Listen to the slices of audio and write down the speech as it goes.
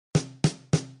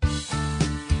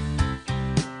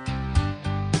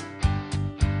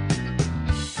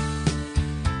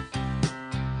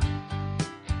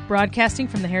Broadcasting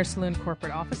from the Hair Saloon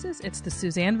corporate offices, it's the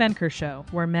Suzanne Venker Show,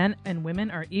 where men and women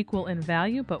are equal in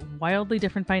value but wildly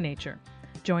different by nature.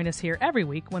 Join us here every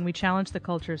week when we challenge the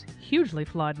culture's hugely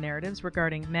flawed narratives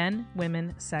regarding men,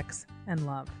 women, sex, and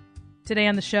love. Today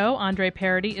on the show, Andre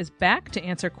Paradis is back to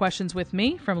answer questions with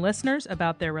me from listeners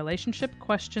about their relationship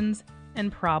questions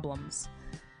and problems.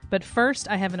 But first,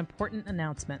 I have an important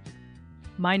announcement.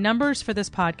 My numbers for this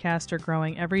podcast are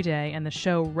growing every day, and the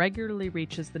show regularly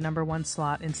reaches the #1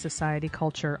 slot in society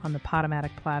culture on the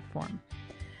Podomatic platform.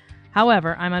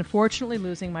 However, I'm unfortunately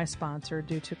losing my sponsor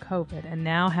due to COVID and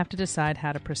now have to decide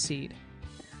how to proceed.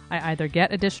 I either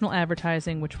get additional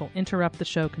advertising, which will interrupt the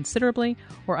show considerably,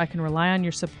 or I can rely on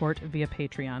your support via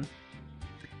Patreon.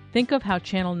 Think of how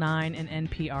Channel 9 and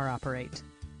NPR operate.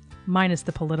 Minus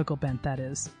the political bent, that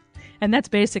is. And that's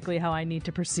basically how I need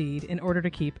to proceed in order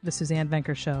to keep the Suzanne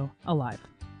Venker Show alive.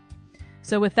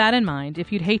 So with that in mind,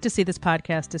 if you'd hate to see this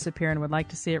podcast disappear and would like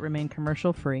to see it remain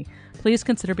commercial-free, please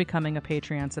consider becoming a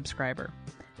Patreon subscriber.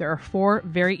 There are 4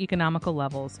 very economical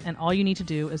levels, and all you need to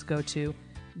do is go to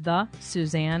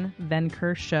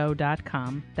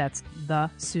thesuzannevenkershow.com. That's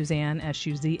the Suzanne,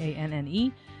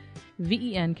 Suzanne,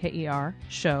 Venker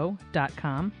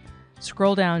show.com.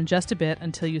 Scroll down just a bit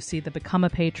until you see the Become a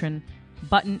Patron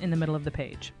button in the middle of the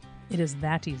page. It is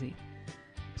that easy.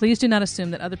 Please do not assume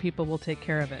that other people will take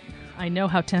care of it. I know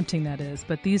how tempting that is,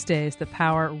 but these days the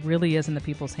power really is in the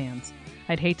people's hands.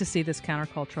 I'd hate to see this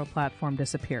countercultural platform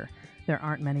disappear. There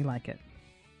aren't many like it.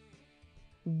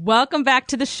 Welcome back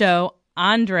to the show,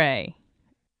 Andre.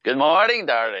 Good morning,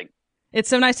 darling. It's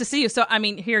so nice to see you.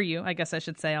 Hear you, I guess I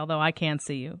should say, although I can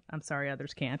see you. I'm sorry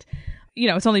others can't.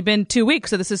 It's only been 2 weeks,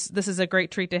 so this is a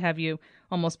great treat to have you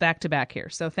almost back to back here.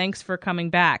 So thanks for coming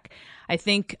back. I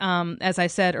think, as I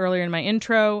said earlier in my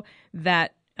intro,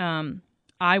 that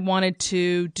I wanted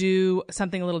to do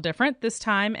something a little different this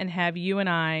time and have you and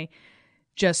I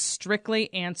just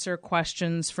strictly answer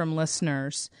questions from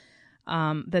listeners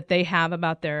that they have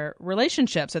about their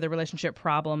relationships or their relationship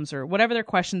problems or whatever their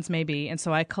questions may be. And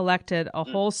so I collected a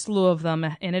whole slew of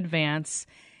them in advance.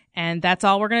 And that's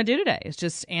all we're going to do today is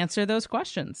just answer those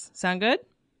questions. Sound good?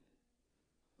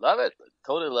 Love it.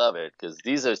 Totally love it. Because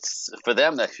these are, for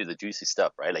them, actually the juicy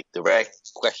stuff, right? Like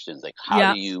direct questions, like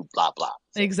how do you blah, blah.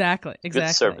 So exactly.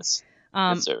 Good service.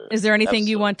 Is there anything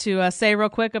you want to say real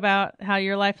quick about how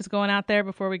your life is going out there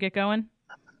before we get going?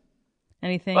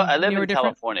 Anything? Well, I live in different?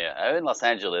 California. I'm in Los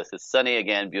Angeles. It's sunny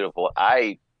again, beautiful.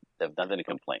 I have nothing to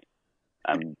complain.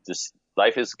 I'm just,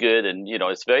 life is good. And,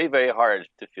 it's very, very hard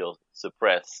to feel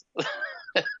suppressed.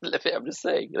 I'm just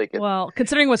saying. Well,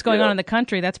 considering what's going on in the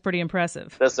country, that's pretty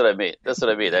impressive. That's what I mean.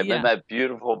 I'm in my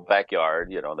beautiful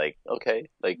backyard, okay,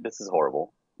 this is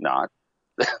horrible. Not,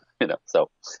 so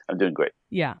I'm doing great.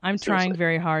 Yeah, I'm trying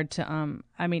very hard to,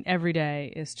 every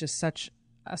day is just such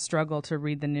a struggle to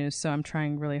read the news. So I'm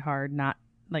trying really hard not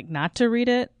to read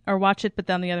it or watch it, but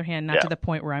on the other hand, not to the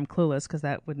point where I'm clueless, because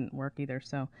that wouldn't work either.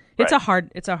 So it's a hard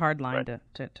line to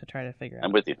try to figure out.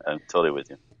 I'm with you. I'm totally with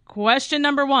you. Question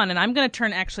number 1, and I'm going to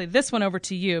turn actually this one over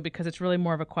to you because it's really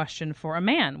more of a question for a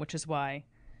man, which is why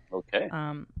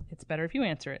it's better if you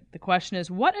answer it. The question is,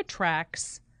 what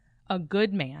attracts a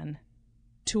good man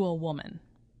to a woman?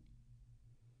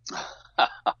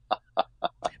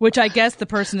 Which I guess the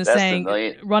person is saying,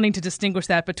 running to distinguish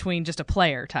that between just a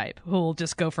player type who will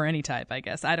just go for any type, I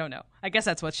guess. I don't know. I guess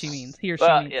that's what she means. He or she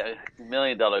means. Yeah, $1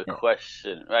 million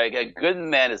question. Right? A good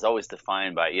man is always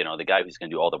defined by, the guy who's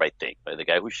going to do all the right thing. Right? The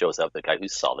guy who shows up, the guy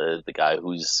who's solid, the guy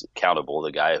who's accountable,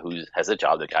 the guy who has a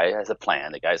job, the guy who has a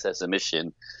plan, the guy who has a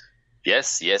mission.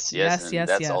 Yes. That's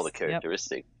all the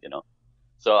characteristic,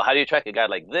 So how do you attract a guy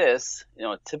like this?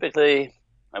 Typically,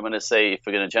 I'm going to say, if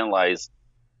we're going to generalize,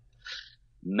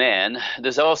 men,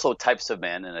 there's also types of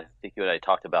men, and I think you and I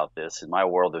talked about this. In my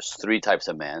world, there's 3 types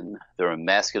of men. There are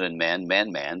masculine men,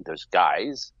 man. There's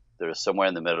guys. There's somewhere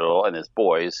in the middle, and there's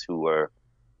boys who are,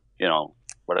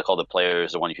 what I call the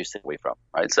players, the one you should stay away from,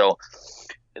 right? So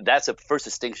that's a first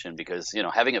distinction because,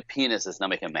 having a penis does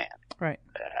not make a man. Right.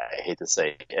 I hate to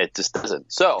say it just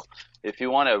doesn't. So if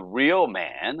you want a real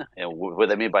man, and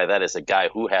what I mean by that is a guy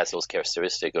who has those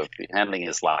characteristics of handling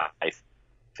his life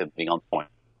and being on point,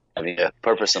 having a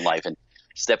purpose in life and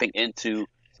stepping into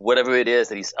whatever it is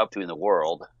that he's up to in the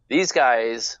world. These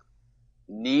guys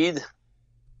need,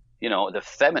 the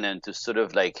feminine to sort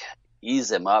of ease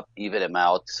them up, even them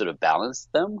out, sort of balance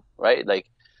them, right? Like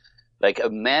a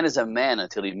man is a man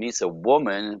until he meets a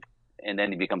woman and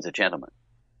then he becomes a gentleman.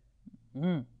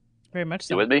 Very much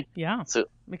so. You with me? Yeah. So,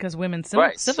 because women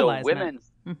civilize so women,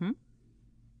 men. Mm-hmm.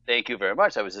 Thank you very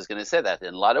much. I was just going to say that.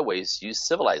 In a lot of ways, you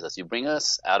civilize us. You bring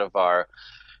us out of our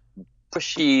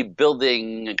pushy,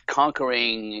 building,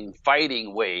 conquering,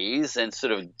 fighting ways, and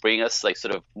sort of bring us like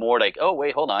sort of more like, oh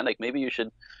wait, hold on, like maybe you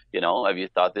should, have you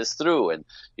thought this through? And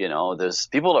there's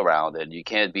people around, and you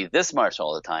can't be this much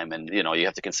all the time, and you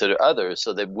have to consider others.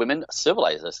 So that women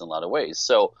civilize us in a lot of ways.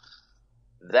 So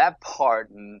that part,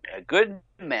 a good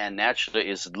man naturally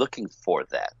is looking for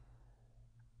that.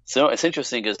 So it's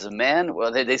interesting because the man,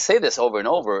 well, they say this over and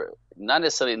over, not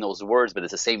necessarily in those words, but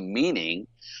it's the same meaning,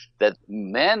 that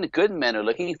good men are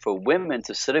looking for women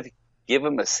to sort of give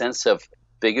them a sense of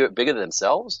bigger than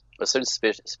themselves, a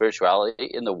certain spirituality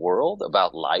in the world,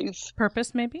 about life.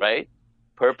 Purpose, maybe? Right?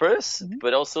 Purpose,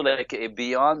 but also like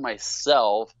beyond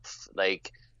myself,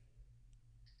 like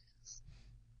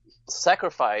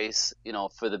sacrifice,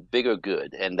 for the bigger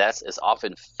good. And that's is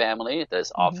often family,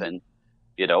 that's often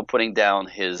putting down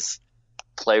his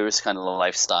player's kind of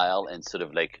lifestyle and sort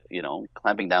of like,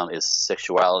 clamping down his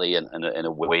sexuality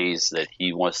in ways that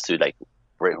he wants to like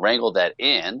wrangle that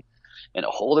in and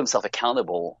hold himself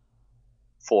accountable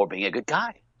for being a good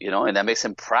guy, and that makes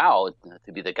him proud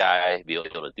to be the guy, be able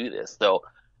to do this. So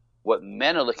what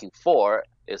men are looking for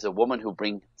is a woman who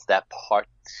brings that part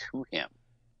to him,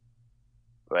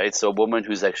 right? So a woman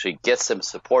who's actually gets him,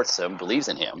 supports him, believes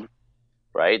in him,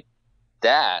 right?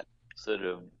 That sort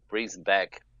of brings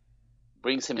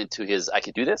him into his, I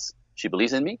can do this. She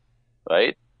believes in me,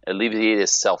 right? Alleviate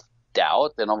his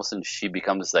self-doubt. Then all of a sudden she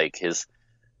becomes like his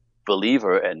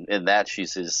believer, and in that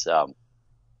she's his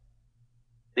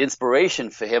inspiration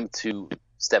for him to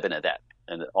step into that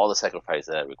and all the sacrifice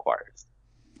that requires.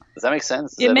 Does that make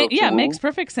sense? It makes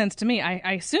perfect sense to me.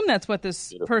 I assume that's what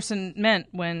this person meant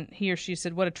when he or she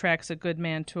said, what attracts a good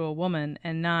man to a woman,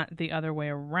 and not the other way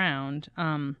around.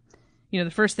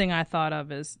 The first thing I thought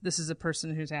of is this is a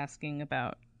person who's asking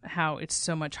about how it's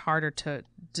so much harder to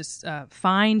just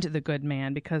find the good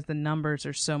man because the numbers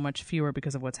are so much fewer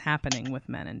because of what's happening with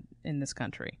men in this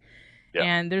country. Yeah.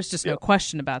 And there's just no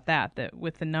question about that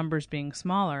with the numbers being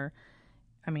smaller.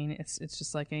 I mean, it's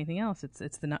just like anything else.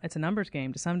 It's a numbers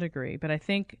game to some degree. But I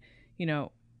think,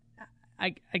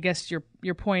 I guess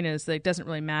your point is that it doesn't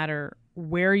really matter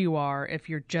where you are. If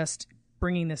you're just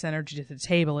bringing this energy to the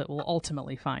table, it will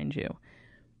ultimately find you,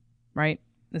 right?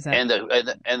 Is that...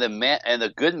 And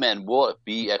the good men will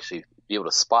be able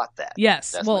to spot that.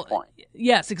 Yes, that's my point.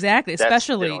 Yes, exactly.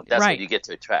 Especially that's right. what you get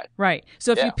to attract. Right.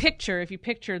 So if you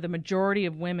picture the majority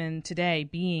of women today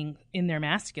being in their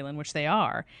masculine, which they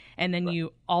are, and then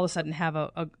you all of a sudden have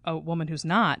a woman who's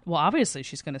not, well, obviously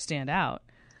she's going to stand out.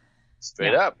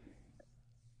 Straight up.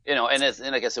 And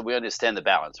like I said, we understand the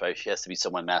balance, right? She has to be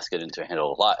someone masculine to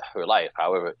handle her life.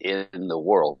 However, in the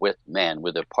world, with man,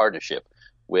 with a partnership,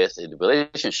 with a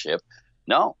relationship,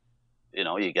 no.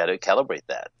 You got to calibrate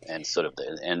that and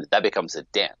and that becomes a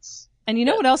dance. And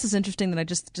what else is interesting that I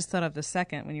just thought of the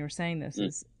second when you were saying this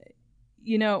is,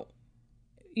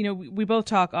 we both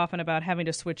talk often about having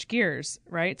to switch gears,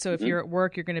 right? So if you're at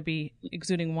work, you're going to be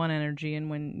exuding one energy,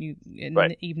 and in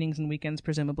the evenings and weekends,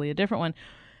 presumably a different one.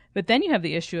 But then you have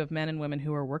the issue of men and women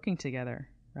who are working together,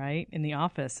 right, in the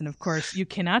office. And of course, you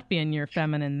cannot be in your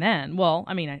feminine then. Well,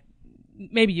 I mean,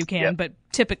 maybe you can, but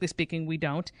typically speaking, we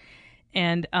don't.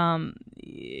 And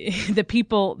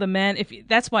the men,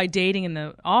 that's why dating in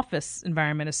the office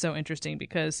environment is so interesting,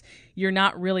 because you're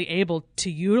not really able to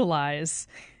utilize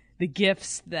the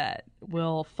gifts that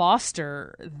will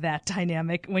foster that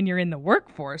dynamic when you're in the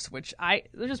workforce, which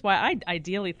is why I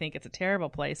ideally think it's a terrible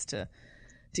place to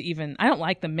even, I don't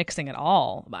like the mixing at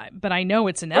all, but I know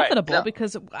it's inevitable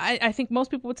because I think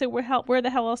most people would say, where the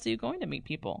hell else are you going to meet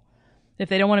people if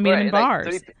they don't want to meet them in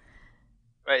bars?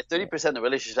 Right, 30% of the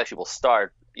relationships actually will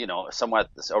start, somewhat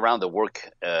around the work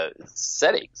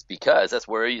settings, because that's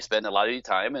where you spend a lot of your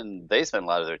time and they spend a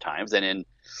lot of their times. And then,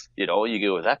 you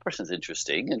go, that person's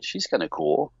interesting and she's kind of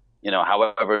cool.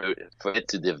 However, for it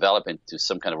to develop into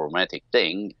some kind of romantic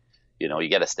thing, you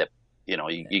got to step,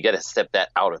 you got to step that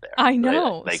out of there. I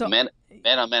know. Right? Like man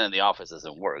on man in the office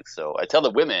doesn't work. So I tell the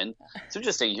women, it's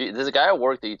interesting. There's a guy at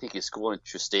work that you think is cool and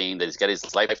interesting, that he's got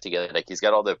his life together, like he's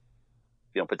got all the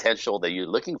potential that you're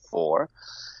looking for.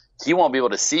 He won't be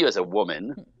able to see you as a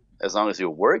woman as long as you're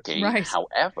working. Right.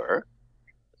 However,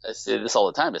 I say this all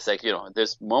the time. It's like,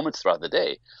 there's moments throughout the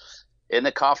day in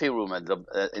the coffee room and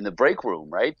in the break room,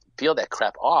 right? Peel that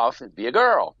crap off and be a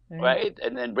girl, right?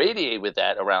 And then radiate with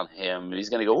that around him. He's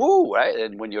going to go, woo, right?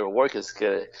 And when your work is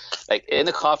good, like in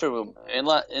the coffee room,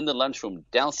 in the lunchroom,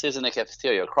 downstairs in the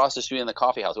cafeteria, across the street in the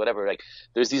coffee house, whatever, like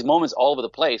there's these moments all over the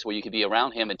place where you can be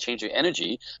around him and change your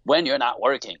energy when you're not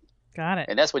working. Got it.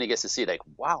 And that's when he gets to see, like,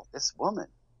 wow, this woman,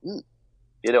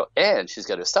 and she's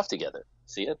got her stuff together.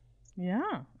 See it?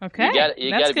 Yeah. Okay.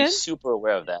 You got to be super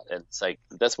aware of that. And it's like,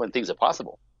 that's when things are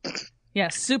possible. Yeah,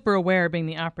 super aware being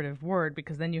the operative word,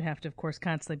 because then you have to, of course,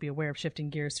 constantly be aware of shifting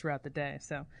gears throughout the day.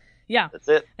 So, yeah, that's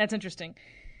it. That's interesting.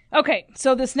 Okay,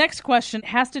 so this next question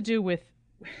has to do with,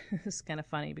 this is kind of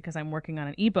funny because I'm working on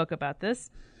an ebook about this,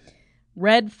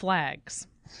 red flags.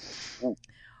 Ooh.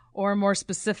 Or more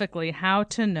specifically, how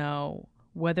to know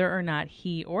whether or not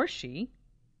he or she,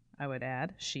 I would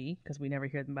add she, because we never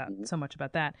hear about so much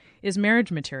about that, is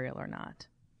marriage material or not.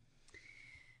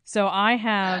 So I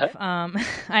have, I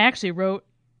actually wrote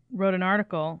an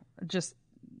article just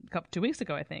 2 weeks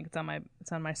ago, I think. It's on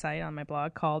my site, on my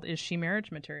blog, called "Is She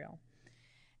Marriage Material?"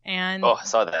 And I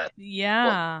saw that. Yeah,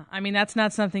 well, I mean, that's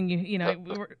not something you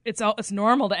know. It's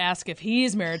normal to ask if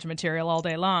he's marriage material all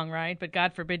day long, right? But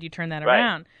God forbid you turn that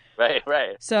around.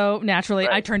 Right. So naturally,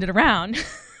 I turned it around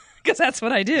because that's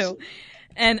what I do.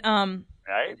 And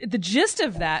the gist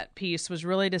of that piece was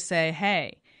really to say,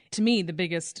 hey, to me, the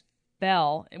biggest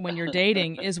bell when you're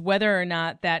dating is whether or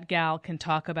not that gal can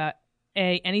talk about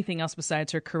anything else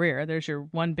besides her career. There's your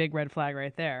one big red flag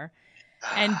right there.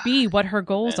 And B, what her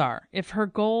goals are. If her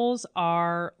goals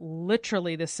are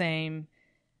literally the same,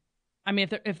 I mean,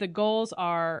 if the goals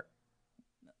are,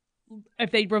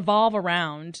 if they revolve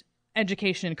around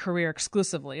education and career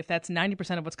exclusively, if that's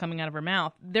 90% of what's coming out of her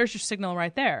mouth, there's your signal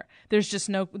right there. There's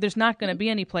not going to be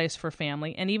any place for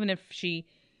family. And even if she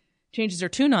changes her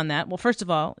tune on that, well, first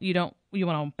of all, you want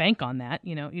to bank on that.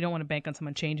 You don't want to bank on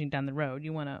someone changing down the road.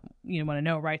 You want to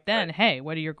know right then, hey,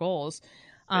 what are your goals?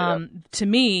 To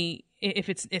me, if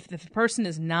the person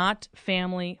is not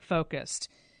family focused,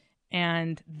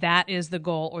 and that is the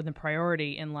goal or the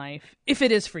priority in life, if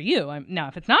it is for you, now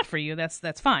if it's not for you, that's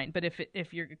fine. But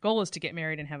if your goal is to get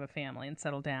married and have a family and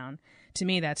settle down, to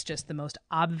me that's just the most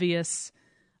obvious,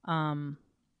 well,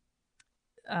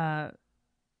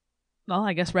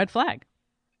 I guess red flag.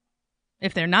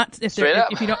 If they're not, if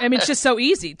you don't, I mean, it's just so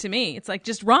easy to me. It's like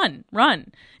just run.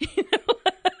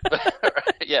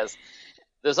 Yes.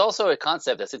 There's also a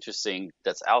concept that's interesting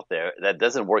that's out there that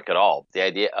doesn't work at all. The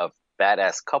idea of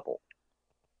badass couple.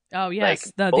 Oh,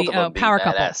 yes. Like, the power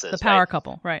couple. The power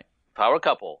couple, right. Power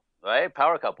couple, right?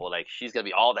 Power couple. Like, she's going to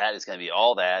be all that. It's going to be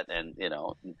all that. And,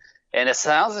 and it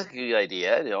sounds like a good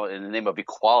idea, in the name of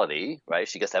equality, right?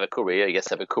 She gets to have a career. He gets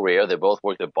to have a career. They both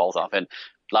work their balls off and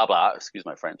blah, blah. Excuse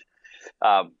my French.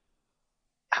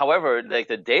 However, like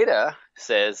the data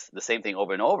says the same thing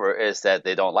over and over is that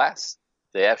they don't last.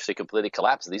 They actually completely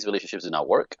collapse. These relationships do not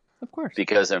work. Of course.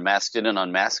 Because they're masculine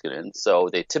on masculine. So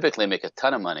they typically make a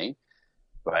ton of money,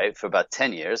 right, for about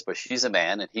 10 years. But she's a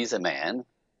man and he's a man.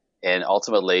 And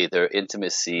ultimately their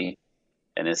intimacy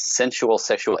and his sensual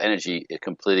sexual energy, it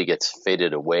completely gets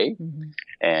faded away. Mm-hmm.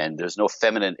 And there's no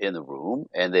feminine in the room.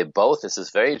 And they both, this is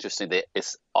very interesting,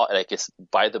 it's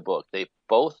by the book. They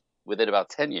both, within about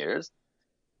 10 years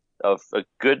of a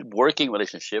good working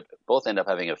relationship, both end up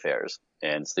having affairs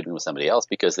and sleeping with somebody else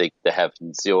because they have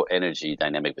zero energy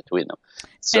dynamic between them.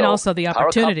 So, and also the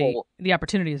opportunity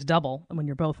is double when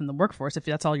you're both in the workforce. If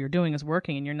that's all you're doing is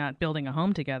working and you're not building a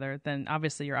home together, then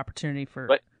obviously your opportunity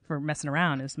for messing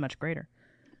around is much greater.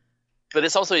 But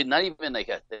it's also not even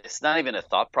it's not even a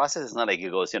thought process. It's not like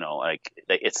it goes, like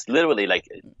it's literally like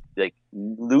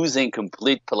losing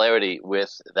complete polarity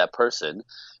with that person.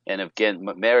 And again,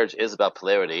 marriage is about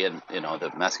polarity and,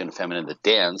 the masculine and feminine, the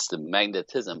dance, the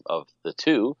magnetism of the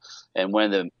two. And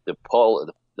when the poles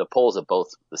are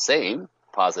both the same,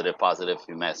 positive,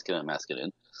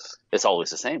 masculine, it's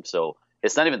always the same. So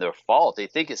it's not even their fault. They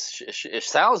think it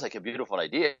sounds like a beautiful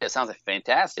idea. It sounds like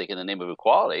fantastic in the name of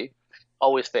equality.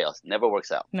 Always fails. Never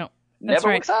works out. No. That's Never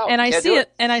right. works out. And I see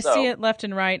it. And I see it left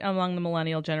and right among the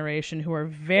millennial generation who are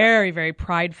very, very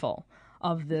prideful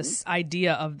of this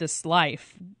idea of this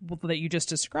life that you just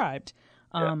described.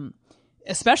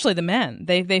 Especially the men.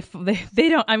 They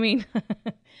don't. I mean,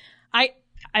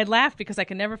 I laugh because I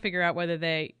can never figure out whether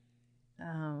they.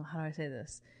 How do I say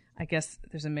this? I guess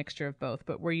there's a mixture of both.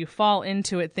 But where you fall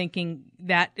into it thinking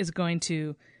that is going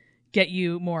to get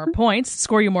you more points,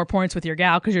 score you more points with your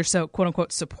gal because you're so quote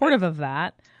unquote supportive of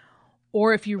that.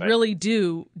 Or if you really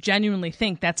do genuinely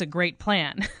think that's a great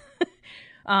plan,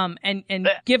 and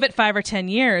give it 5 or 10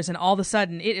 years, and all of a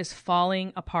sudden it is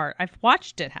falling apart. I've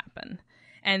watched it happen,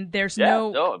 and there's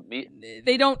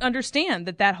they don't understand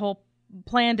that whole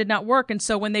plan did not work, and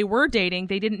so when they were dating,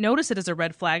 they didn't notice it as a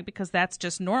red flag because that's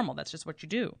just normal. That's just what you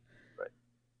do. Right.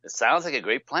 It sounds like a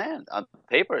great plan on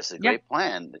paper. It's a great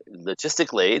plan.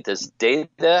 Logistically, there's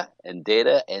data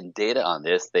on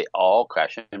this. They all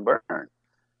crash and burn.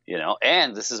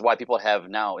 And this is why people have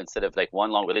now, instead of like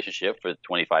one long relationship for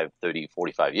 25, 30,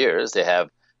 45 years, they have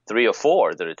 3 or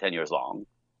 4 that are 10 years long.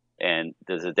 And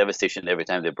there's a devastation every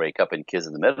time they break up, and kids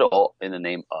in the middle in the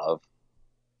name of,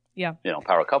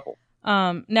 power couple.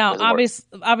 Now,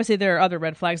 obviously, there are other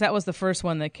red flags. That was the first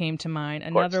one that came to mind.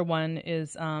 Another one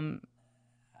is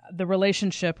the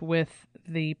relationship with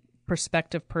the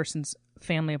prospective person's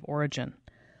family of origin.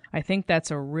 I think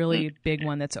that's a really big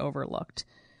one that's overlooked.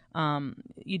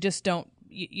 You just don't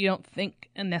think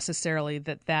necessarily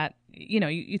that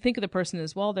you think of the person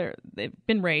as, well, they've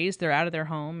been raised, they're out of their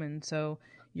home, and so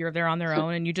they're on their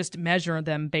own, and you just measure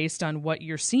them based on what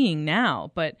you're seeing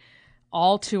now. But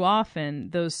all too often,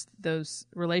 those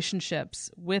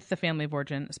relationships with the family of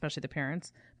origin, especially the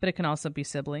parents, but it can also be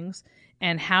siblings,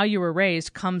 and how you were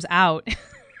raised comes out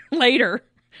later.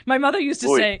 My mother used to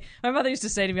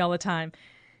say to me all the time,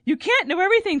 "You can't know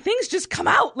everything. Things just come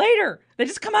out later. They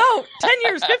just come out 10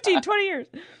 years, 15, 20 years."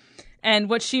 And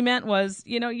what she meant was,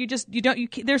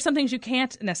 there's some things you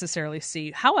can't necessarily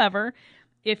see. However,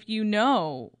 if you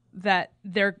know that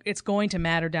it's going to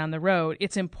matter down the road,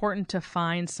 it's important to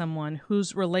find someone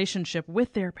whose relationship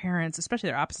with their parents, especially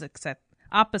their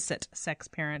opposite sex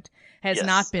parent, has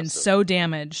not been so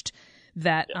damaged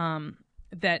that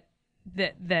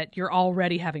that you're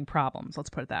already having problems.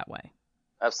 Let's put it that way.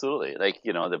 Absolutely. Like,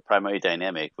 the primary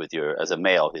dynamic as a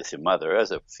male is your mother,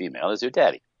 as a female is your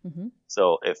daddy. Mm-hmm.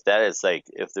 So if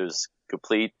there's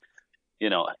complete,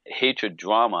 hatred,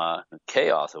 drama,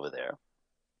 chaos over there,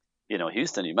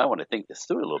 Houston, you might want to think this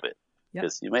through a little bit,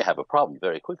 because you may have a problem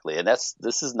very quickly. And this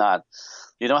is not,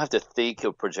 you don't have to think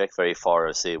or project very far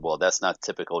or say, well, that's not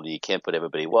typical. You can't put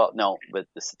everybody. Well, no, but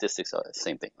the statistics are the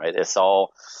same thing, right? It's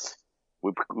all,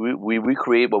 we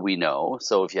recreate what we know.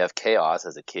 So if you have chaos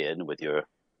as a kid with your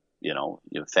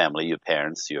family, your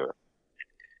parents,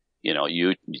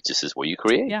 this is what you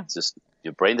create. Yeah. It's just,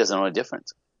 your brain doesn't know any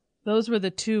difference. Those were the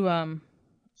two,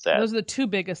 Those are the two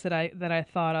biggest that I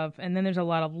thought of. And then there's a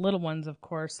lot of little ones, of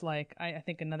course. Like, I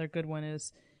think another good one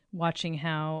is watching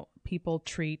how people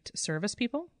treat service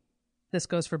people. This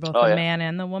goes for both the man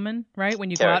and the woman, right? When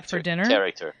you go out for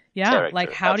dinner. Yeah,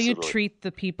 like how do you treat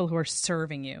the people who are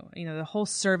serving you? The whole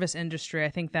service industry, I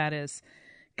think that is,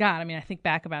 I think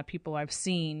back about people I've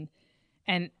seen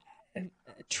and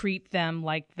treat them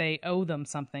like they owe them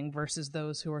something versus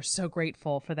those who are so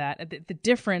grateful for that. The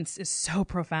difference is so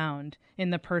profound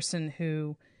in the person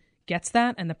who gets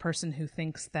that and the person who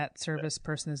thinks that service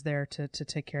person is there to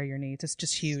take care of your needs. It's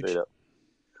just huge.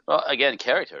 Well, again,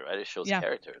 character, right? It shows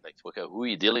character. Like, look at who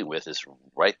you're dealing with is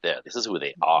right there. This is who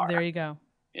they are. There you go.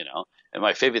 And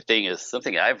my favorite thing is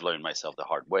something I've learned myself the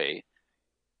hard way,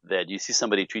 that you see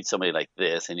somebody treat somebody like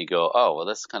this and you go, oh, well,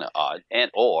 that's kind of odd.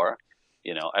 Or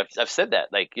I've said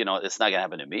that, like, it's not going to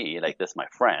happen to me. Like, that's my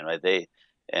friend, right?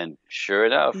 And sure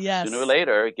enough, sooner or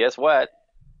later, guess what?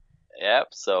 Yep.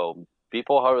 So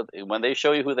people, when they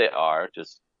show you who they are,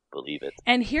 just believe it.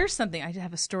 And here's something. I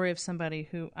have a story of somebody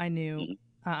who I knew,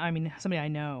 somebody I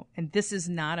know, and this is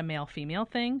not a male-female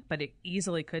thing, but it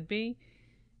easily could be.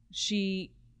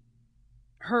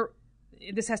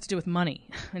 This has to do with money,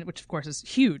 which of course is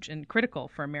huge and critical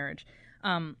for a marriage.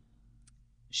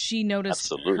 She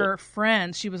noticed her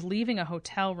friends. She was leaving a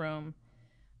hotel room.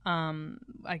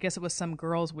 I guess it was some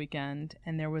girls' weekend,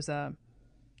 and there was a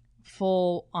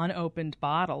full unopened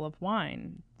bottle of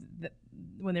wine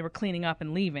when they were cleaning up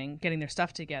and leaving, getting their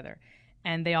stuff together.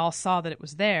 And they all saw that it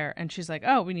was there, and she's like,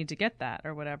 "Oh, we need to get that,"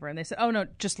 or whatever. And they said, "Oh no,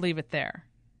 just leave it there."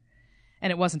 And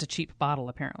it wasn't a cheap bottle,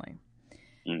 apparently.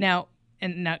 Now,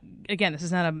 again, this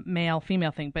is not a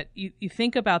male-female thing, but you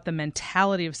think about the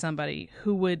mentality of somebody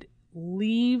who would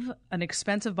leave an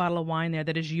expensive bottle of wine there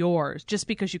that is yours just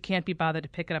because you can't be bothered to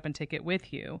pick it up and take it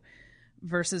with you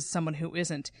versus someone who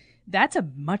isn't. That's a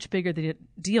much bigger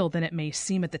deal than it may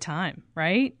seem at the time,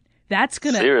 right?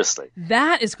 Seriously.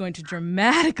 That is going to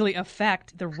dramatically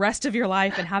affect the rest of your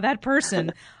life and how that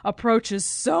person approaches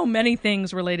so many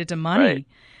things related to money.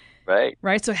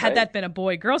 Right. So had that been a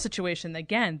boy-girl situation,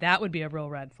 again, that would be a real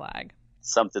red flag.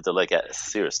 Something to look at.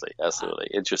 Seriously. Absolutely.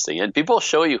 Interesting. And people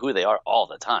show you who they are all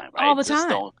the time, right? All the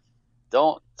time.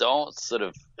 Don't sort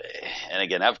of, and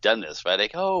again, I've done this, right?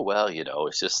 Like, oh, well,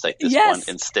 it's just like this one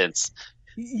instance.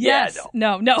 Yes.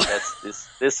 Yeah, no.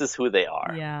 This is who they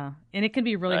are. Yeah. And it can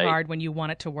be really hard when you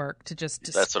want it to work to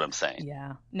just. That's what I'm saying.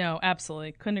 Yeah. No,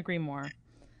 absolutely. Couldn't agree more.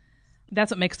 That's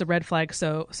what makes the red flag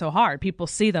so hard. People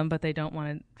see them, but they don't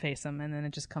want to face them, and then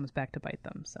it just comes back to bite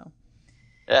them. So,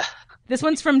 This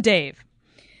one's from Dave,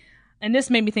 and this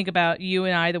made me think about you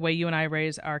and I, the way you and I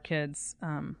raise our kids,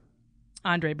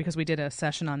 Andre, because we did a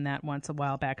session on that once a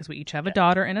while back. Because we each have a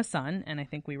daughter and a son, and I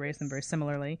think we raise them very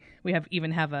similarly. We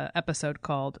even have an episode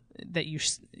called that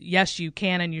you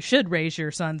can and you should raise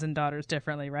your sons and daughters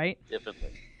differently, right? Differently.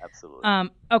 Absolutely.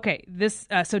 Okay.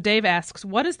 So Dave asks,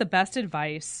 what is the best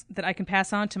advice that I can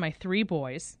pass on to my 3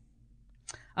 boys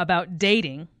about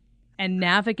dating and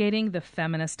navigating the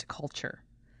feminist culture?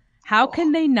 How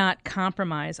can they not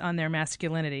compromise on their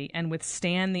masculinity and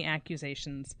withstand the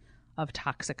accusations of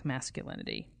toxic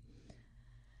masculinity?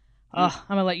 I'm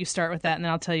going to let you start with that, and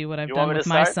then I'll tell you what I've done with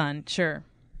my son. Sure.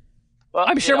 Well,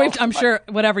 I'm sure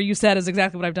whatever you said is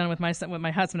exactly what I've done with my son, what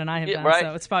my husband and I have done. Right.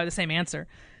 So it's probably the same answer.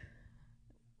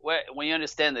 Well, when you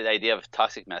understand that the idea of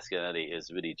toxic masculinity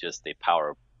is really just a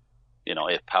power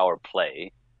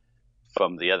play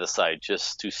from the other side,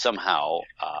 just to somehow,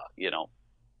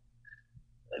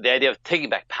 the idea of taking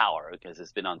back power, because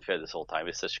it's been unfair this whole time,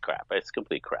 is such crap. It's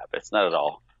complete crap. It's not at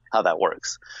all how that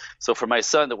works. So for my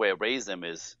son, the way I raised him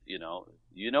is, you know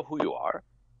who you are.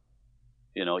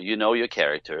 You know your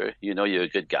character. You know you're a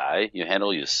good guy. You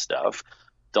handle your stuff.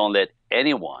 Don't let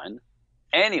anyone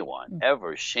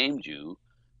ever shame you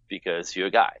because you're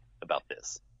a guy about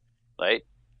this, right?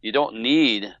 You don't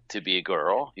need to be a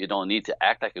girl. You don't need to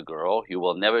act like a girl. You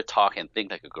will never talk and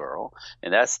think like a girl.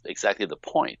 And that's exactly the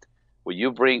point. What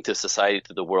you bring to society,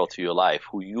 to the world, to your life,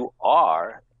 who you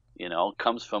are,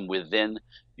 comes from within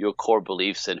your core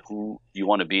beliefs and who you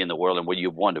want to be in the world and what you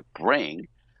want to bring.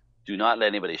 Do not let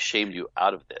anybody shame you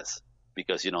out of this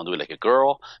because you don't do it like a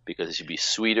girl, because it should be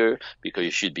sweeter, because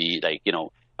you should be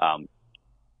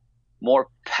more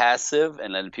passive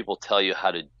and letting people tell you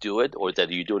how to do it or that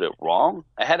you do it wrong.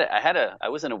 I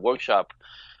was in a workshop,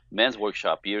 men's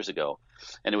workshop years ago,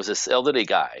 and it was this elderly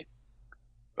guy,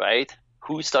 right,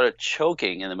 who started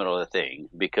choking in the middle of the thing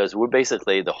because we're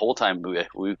basically the whole time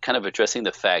we're kind of addressing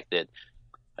the fact that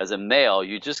as a male,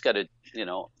 you just got to,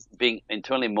 being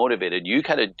internally motivated, you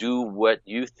got to do what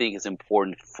you think is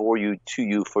important for you,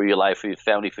 for your life, for your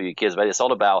family, for your kids, right? It's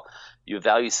all about your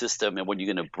value system and what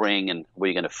you're going to bring and what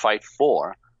you're going to fight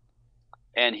for.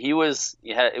 And it was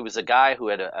a guy who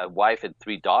had a wife and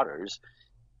 3 daughters,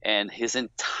 and his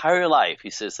entire life, he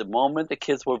says, the moment the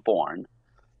kids were born,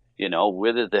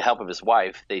 with the help of his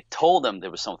wife, they told him there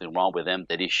was something wrong with him,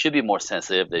 that he should be more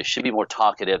sensitive, that he should be more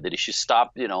talkative, that he should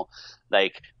stop,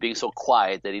 being so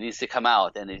quiet, that he needs to come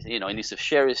out and, he needs to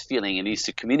share his feeling and needs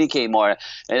to communicate more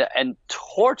and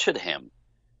tortured him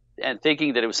and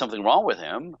thinking that it was something wrong with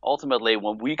him. Ultimately,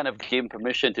 when we kind of gave him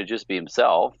permission to just be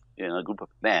himself, a group of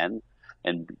men,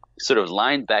 and sort of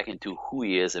lined back into who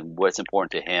he is and what's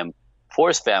important to him for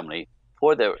his family,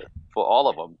 for all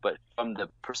of them, but from the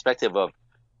perspective of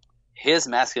his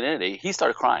masculinity, he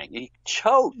started crying. He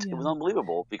choked. Yeah. It was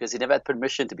unbelievable because he never had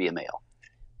permission to be a male.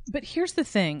 But here's the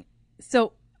thing.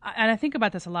 So, and I think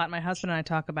about this a lot. My husband and I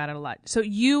talk about it a lot. So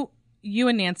you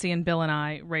and Nancy and Bill and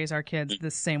I raise our kids the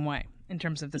same way in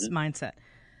terms of this mindset.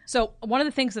 So one of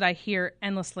the things that I hear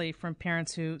endlessly from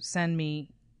parents who send me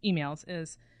emails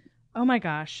is, oh my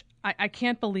gosh, I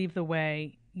can't believe the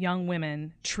way young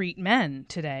women treat men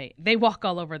today. They walk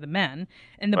all over the men,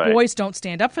 and the boys don't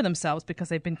stand up for themselves because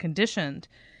they've been conditioned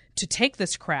to take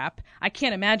this crap. I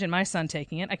can't imagine my son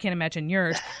taking it. I can't imagine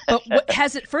yours. But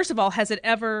has it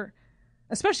ever,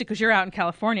 especially because you're out in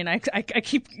California, and I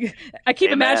keep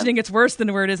imagining it's worse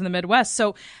than where it is in the Midwest.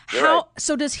 So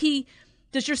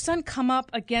does your son come up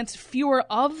against fewer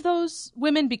of those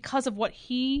women because of what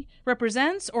he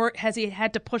represents, or has he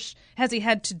had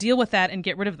to deal with that and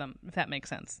get rid of them, if that makes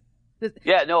sense?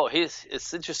 Yeah, no,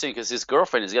 it's interesting because he's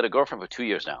got a girlfriend for 2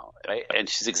 years now, right? And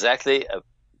she's exactly a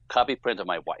copy print of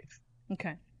my wife.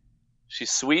 Okay. She's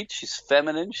sweet. She's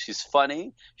feminine. She's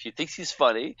funny. She thinks he's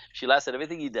funny. She laughs at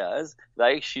everything he does.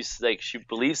 She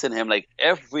believes in him. Like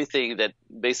everything that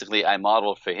basically I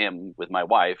modeled for him with my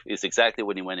wife is exactly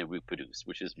what he went and reproduced,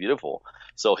 which is beautiful.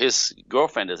 So his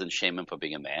girlfriend doesn't shame him for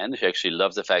being a man. She actually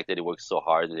loves the fact that he works so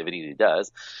hard and everything he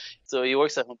does. So he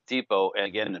works at Home Depot, and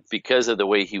again, because of the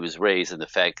way he was raised and the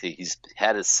fact that he's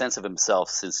had a sense of himself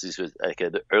since he was like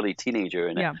an early teenager,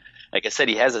 and like I said,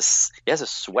 he has a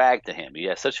swag to him. He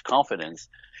has such confidence,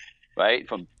 right?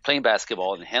 From playing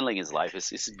basketball and handling his life,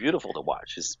 it's beautiful to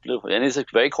watch. It's beautiful, and he's a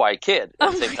very quiet kid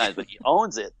at the same time, but he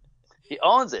owns it. He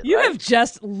owns it. You have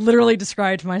just literally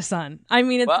described my son. I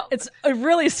mean, it's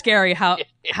really scary how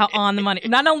on the money.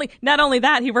 Not only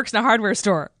that, he works in a hardware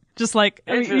store. Just like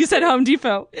you said, Home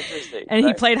Depot. And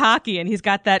he played hockey, and he's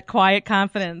got that quiet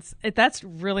confidence. That's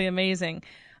really amazing.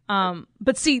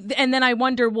 But see, and then I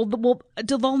wonder,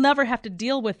 they'll never have to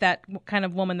deal with that kind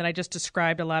of woman that I just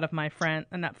described. A lot of my a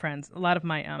lot of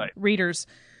my readers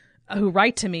who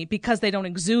write to me because they don't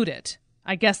exude it.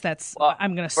 I guess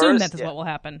I'm going to assume that's what will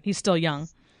happen. He's still young.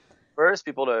 First,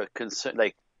 people are concerned,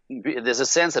 like there's a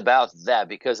sense about that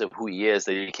because of who he is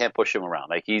that you can't push him around.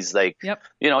 Like he's like, Yep.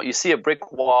 you see a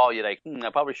brick wall, you're like, I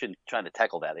probably shouldn't try to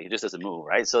tackle that. He just doesn't move,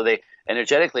 right? So they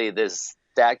energetically, there's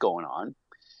that going on.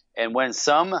 And when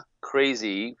some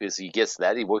crazy, because he gets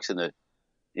that, he works in the,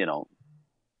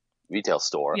 retail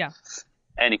store. Yeah.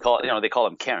 And they call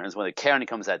them Karens. When the Karen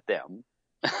comes at them,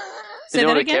 Say you know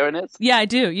that what again? a Karen is? Yeah, I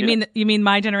do. You mean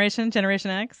my generation,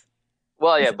 Generation X?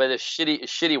 Well, yeah, but a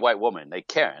shitty white woman, like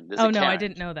Karen. There's Oh a no, Karen. I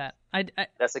didn't know that.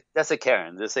 That's a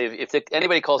Karen. They say if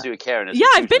anybody calls you a Karen, it's yeah,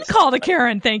 I've been called a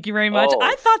Karen. Thank you very much. Oh,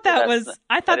 I thought that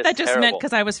just meant terrible.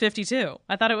 because I was 52.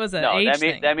 I thought it was an No, age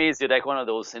thing. that means you're like one of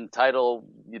those entitled,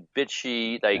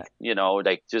 bitchy,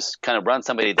 like just kind of run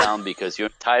somebody down because you're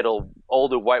entitled,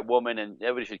 older white woman, and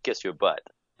everybody should kiss your butt.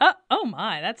 Oh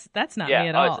my, that's not me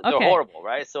at all. They're Okay. horrible,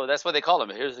 right? So that's what they call them.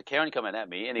 Here's a Karen coming at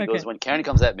me, and he Okay. goes, when Karen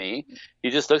comes at me,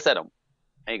 he just looks at him,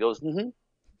 and he goes,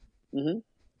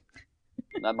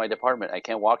 not my department. I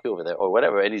can't walk you over there or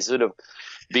whatever. And he's sort of,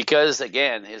 because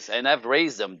again, and I've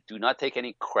raised them, do not take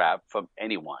any crap from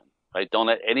anyone, right? Don't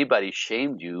let anybody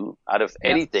shame you out of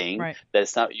anything right.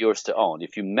 that's not yours to own.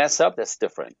 If you mess up, that's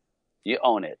different. You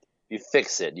own it. You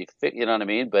fix it. You know what I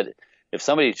mean? But if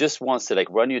somebody just wants to like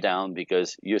run you down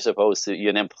because you're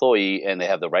an employee and they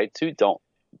have the right to,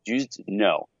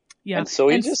 no. Yeah. And so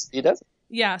he does.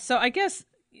 Yeah. So I guess,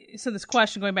 this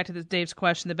question, going back to Dave's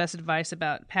question, the best advice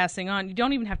about passing on, you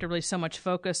don't even have to really so much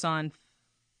focus on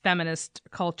feminist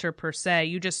culture per se.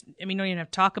 You don't even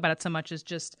have to talk about it so much as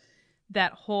just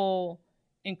that whole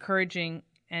encouraging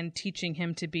and teaching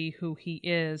him to be who he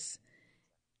is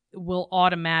will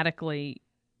automatically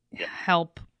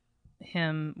help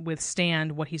him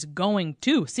withstand what he's going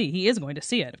to see. He is going to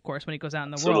see it, of course, when he goes out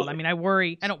in the world. I mean, I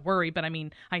don't worry, but I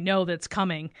mean, I know that it's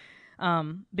coming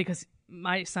because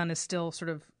my son is still sort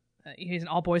of, he's in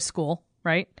all-boys school,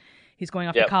 right? He's going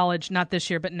off to college, not this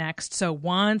year, but next. So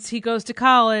once he goes to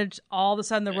college, all of a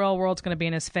sudden the real world's going to be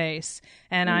in his face.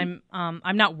 And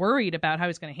I'm not worried about how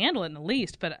he's going to handle it in the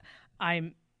least, but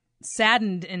I'm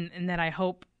saddened in that I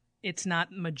hope it's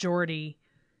not majority,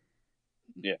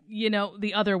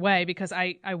 the other way, because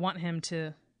I want him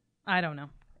to, I don't know.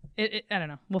 I don't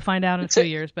know. We'll find out in 2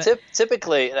 years. But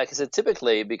typically, like I said,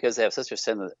 because they have such a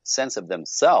sense of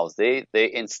themselves, they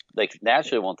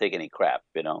naturally won't take any crap,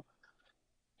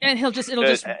 And it'll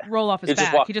just roll off his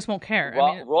back. He just won't care.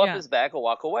 Roll off his back or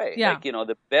walk away. Yeah. Like,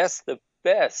 the best,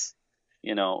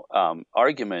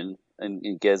 argument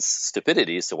against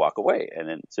stupidity is to walk away, and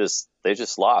then they're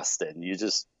just lost, and you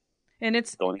just. And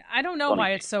I don't know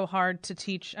why it's so hard to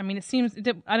teach. I mean,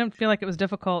 I don't feel like it was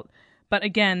difficult. But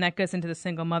again, that goes into the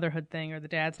single motherhood thing, or the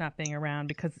dad's not being around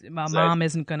because mom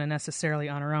isn't going to necessarily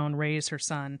on her own raise her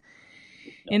son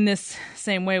in this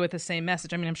same way with the same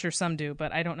message. I mean, I'm sure some do,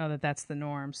 but I don't know that that's the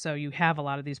norm. So you have a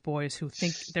lot of these boys who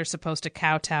think they're supposed to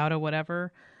kowtow to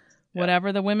whatever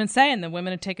the women say, and the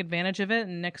women take advantage of it.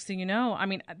 And next thing you know, I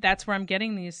mean, that's where I'm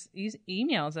getting these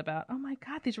emails about, oh my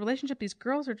God, these relationships, these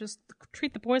girls are just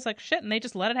treat the boys like shit, and they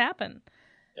just let it happen.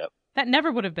 That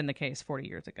never would have been the case 40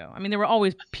 years ago. I mean, there were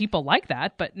always people like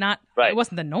that, but it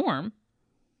wasn't the norm.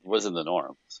 It wasn't the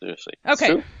norm, seriously.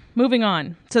 Okay, moving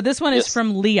on. So this one is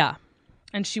from Leah,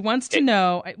 and she wants to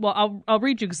know, well, I'll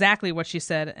read you exactly what she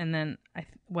said, and then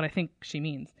what I think she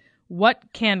means. What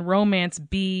can romance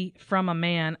be from a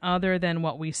man other than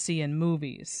what we see in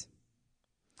movies?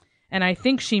 And I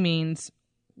think she means,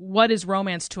 what is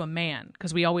romance to a man?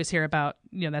 Because we always hear about,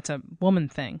 that's a woman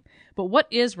thing. But what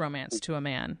is romance to a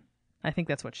man? I think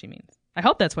that's what she means. I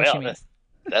hope that's what she means.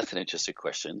 That's an interesting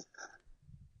question.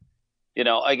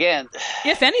 Again,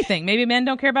 if anything, maybe men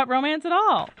don't care about romance at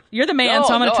all. You're the man,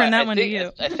 so I'm going to turn that one to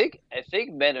you. I think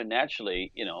men are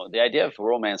naturally, the idea of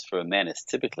romance for a man is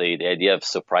typically the idea of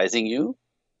surprising you,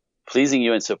 pleasing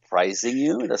you and surprising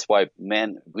you. That's why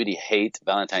men really hate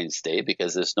Valentine's Day,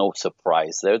 because there's no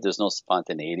surprise there. There's no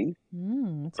spontaneity,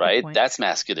 right? That's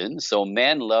masculine. So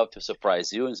men love to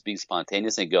surprise you and being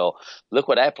spontaneous and go, look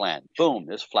what I planned. Boom,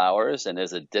 there's flowers and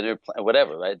there's a dinner,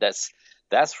 whatever, right?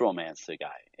 That's romance to a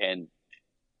guy. And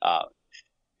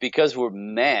because we're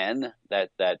men,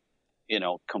 that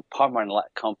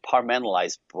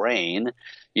compartmentalized brain,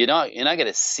 you're not going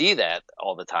to see that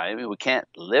all the time. We can't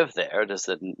live there.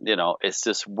 It's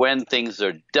just when things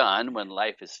are done, when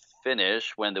life is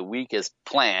finished, when the week is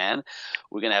planned,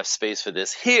 we're going to have space for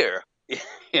this here,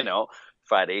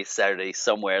 Friday, Saturday,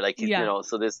 somewhere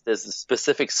so there's a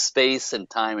specific space and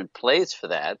time and place for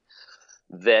that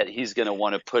he's going to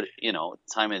want to put,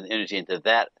 time and energy into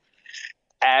that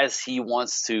as he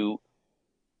wants to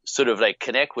sort of like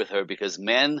connect with her, because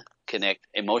men connect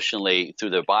emotionally through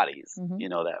their bodies. You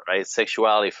know that, right?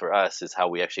 Sexuality for us is how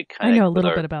we actually connect. I know a little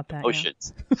with bit our about that.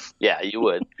 emotions. Yeah, you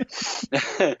would.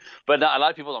 But no, a lot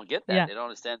of people don't get that. Yeah. They don't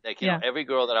understand. Like, you know, every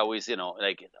girl that I always, you know,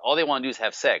 like all they want to do is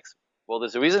have sex. Well,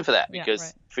 there's a reason for that,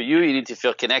 because for you need to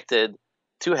feel connected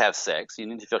to have sex. You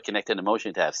need to feel connected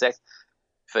emotionally to have sex.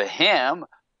 For him,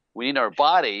 we need our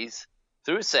bodies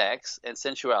through sex and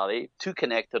sensuality to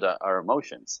connect to our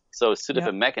emotions. So it's two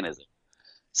different mechanisms.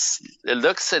 It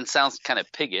looks and sounds kind of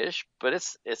piggish, but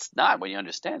it's not when you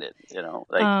understand it, you know.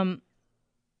 Like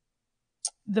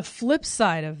the flip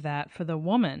side of that for the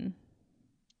woman,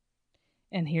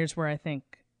 and here's where I think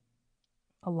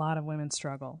a lot of women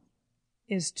struggle,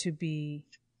 is to be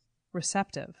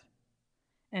receptive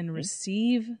and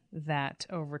receive that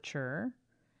overture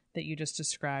that you just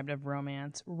described of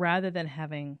romance, rather than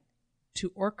having to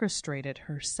orchestrate it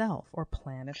herself or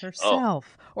plan it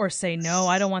herself or say, no,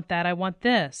 I don't want that, I want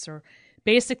this, or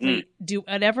basically do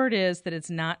whatever it is that it's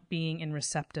not being in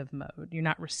receptive mode. You're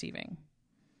not receiving.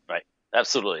 Right.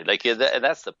 Absolutely. Like, and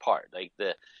that's the part. Like,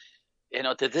 you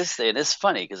know, to this day, and it's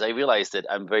funny because I realized that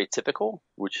I'm very typical,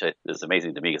 which is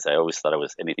amazing to me because I always thought I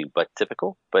was anything but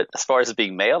typical. But as far as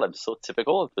being male, I'm so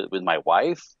typical with my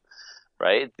wife,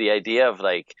 right? The idea of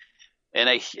like, and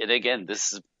again,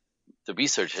 this is the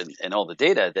research and all the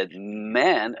data, that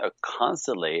men are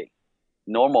constantly,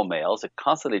 normal males are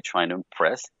constantly trying to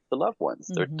impress the loved ones,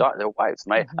 their wives.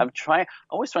 I'm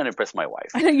always trying to impress my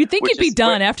wife. I know, you'd think it'd be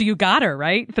done after you got her,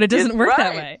 right? But it doesn't work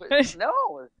that way.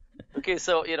 No. Okay,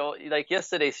 so, you know, like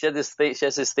yesterday, she has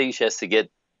this thing she has to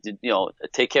get, you know,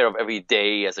 take care of every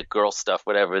day as a girl stuff,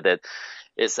 whatever, that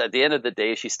is at the end of the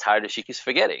day, she's tired and she keeps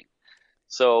forgetting.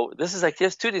 So this is like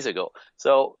just 2 days ago.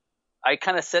 So I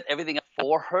kind of set everything up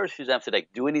for her. She doesn't have to like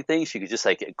do anything. She could just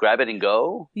like grab it and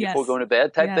go before going to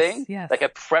bed type thing. Yes. Like I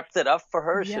prepped it up for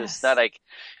her. She's not like,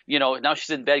 you know, now she's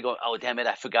in bed going, oh, damn it,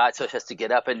 I forgot. So she has to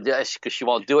get up and because she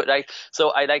won't do it. Right. So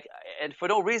I like, and for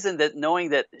no reason, that knowing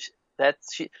that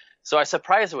she, so I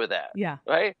surprised her with that. Yeah.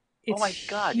 Right. It's oh my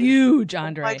God. Huge,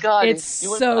 Andre. Oh my God. It's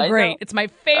so great. It's my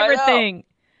favorite thing.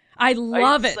 I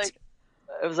love it.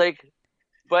 It was like,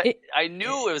 but I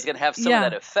knew it was going to have some of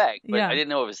that effect, but I didn't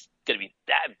know it was going to be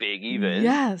that big even.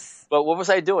 Yes. But what was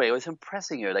I doing? I was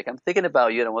impressing her. Like, I'm thinking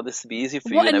about you and I want this to be easy for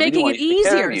you. And making it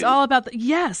easier. It's all about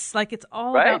like it's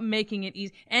all about making it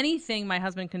easy. Anything my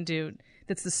husband can do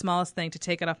that's the smallest thing to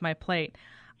take it off my plate.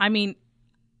 I mean,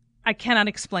 I cannot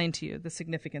explain to you the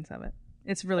significance of it.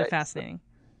 It's really fascinating.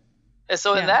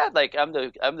 So in that, like, I'm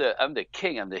the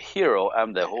king, I'm the hero,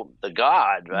 I'm the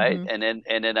god, right? And then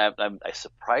I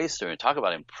surprised her and talk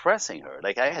about impressing her.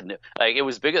 Like it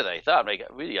was bigger than I thought. Like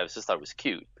really, I just thought it was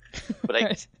cute. But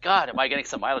like, God, am I getting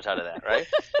some mileage out of that, right?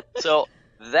 So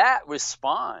that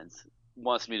response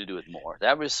wants me to do it more.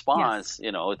 That response,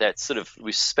 you know, that sort of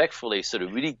respectfully sort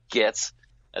of really gets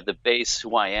at the base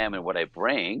who I am and what I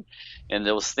bring, and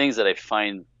those things that I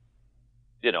find,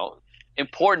 you know,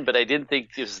 important, but I didn't think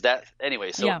it was that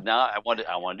anyway. So now I want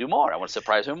to do more. I want to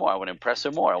surprise her more. I want to impress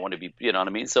her more. I want to be, you know what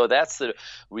I mean? So that's the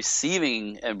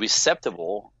receiving and receptive,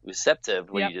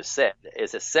 what you just said,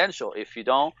 is essential. If you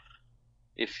don't,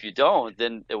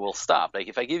 then it will stop. Like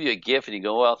if I give you a gift and you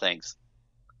go, well, thanks.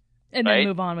 And then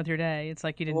move on with your day. It's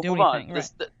like you didn't do anything.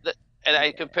 Right. And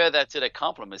I compare that to the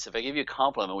compliments. If I give you a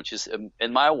compliment, which is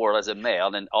in my world as a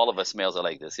male, and all of us males are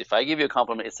like this. If I give you a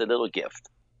compliment, it's a little gift.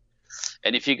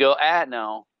 And if you go,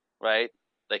 no, right?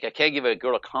 Like I can't give a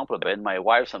girl a compliment. My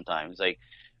wife sometimes like,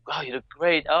 wow, you look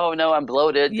great. Oh no, I'm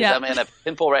bloated because I'm in a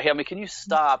pimple right here. I mean, can you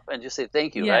stop and just say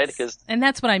thank you, right? And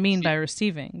that's what I mean by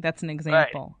receiving. That's an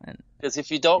example. Because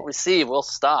if you don't receive, we'll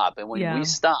stop. And when we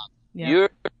stop, you'll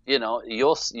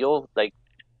like,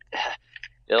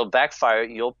 it'll backfire.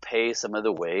 You'll pay some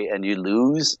other way and you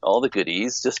lose all the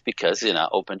goodies just because you're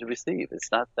not open to receive.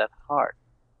 It's not that hard.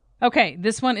 Okay,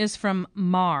 this one is from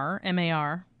Mar,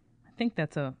 M-A-R. I think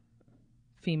that's a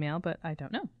female, but I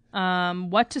don't know.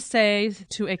 What to say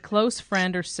to a close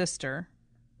friend or sister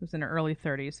who's in her early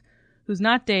 30s, who's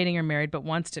not dating or married but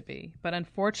wants to be, but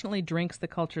unfortunately drinks the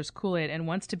culture's Kool-Aid and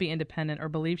wants to be independent or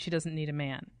believes she doesn't need a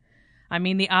man. I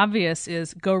mean, the obvious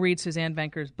is go read Suzanne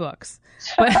Venker's books.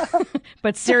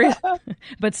 But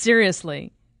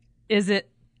seriously, is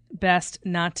it best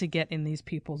not to get in these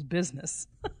people's business?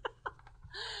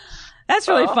 That's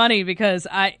really funny because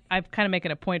I've kind of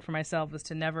making a point for myself is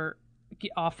to never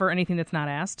offer anything that's not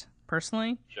asked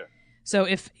personally. Sure. So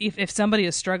if somebody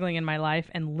is struggling in my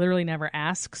life and literally never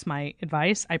asks my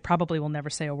advice, I probably will never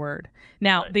say a word.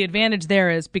 Now, the advantage there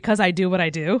is because I do what I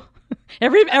do,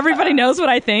 Everybody knows what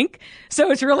I think,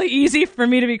 so it's really easy for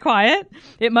me to be quiet.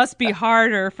 It must be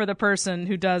harder for the person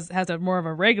who has a more of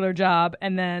a regular job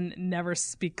and then never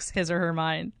speaks his or her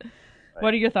mind. Right.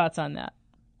 What are your thoughts on that?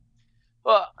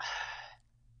 Well,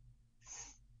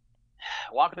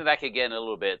 walk me back again a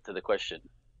little bit to the question.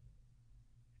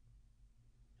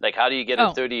 Like, how do you get a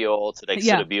 30-year-old to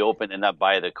sort of be open and not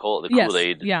buy the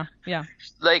Kool-Aid? Yes. Yeah.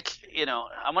 Like,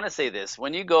 I want to say this.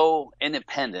 When you go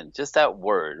independent, just that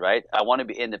word, right? I want to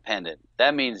be independent.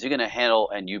 That means you're going to handle,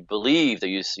 and you believe that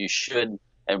you should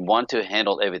and want to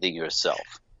handle everything yourself.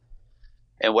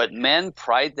 And what men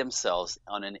pride themselves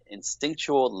on an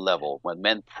instinctual level, what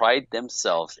men pride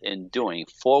themselves in doing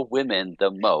for women the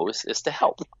most is to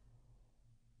help.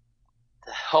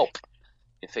 To help.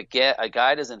 If a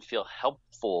guy doesn't feel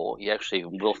helpful, he actually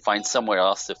will find somewhere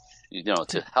else to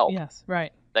help. Yes,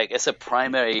 right. Like, it's a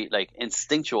primary,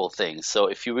 instinctual thing. So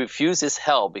if you refuse his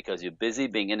help because you're busy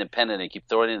being independent and keep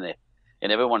throwing it in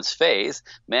everyone's face,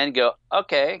 men go,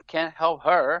 okay, can't help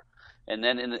her. And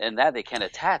then in that, they can't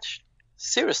attach.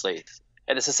 Seriously.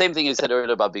 And it's the same thing you said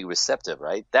earlier about being receptive,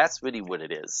 right? That's really what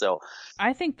it is. So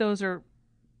I think those are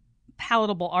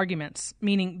palatable arguments,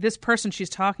 meaning this person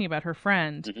she's talking about, her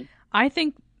friend, mm-hmm. I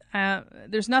think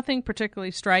there's nothing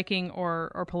particularly striking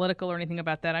or political or anything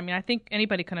about that. I mean, I think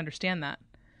anybody can understand that.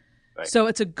 Right. So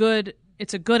it's a good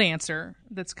answer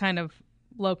that's kind of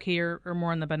low key or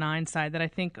more on the benign side that I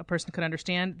think a person could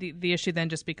understand. The issue then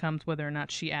just becomes whether or not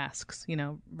she asks,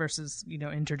 versus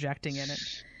interjecting in it.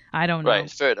 I don't know. Right,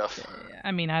 fair enough.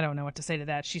 I mean, I don't know what to say to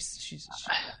that. She's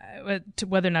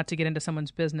whether or not to get into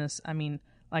someone's business. I mean,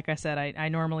 like I said, I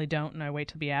normally don't, and I wait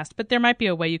to be asked. But there might be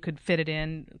a way you could fit it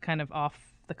in kind of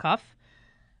off the cuff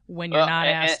when you're not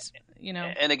asked,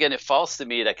 And again, it falls to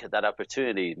me that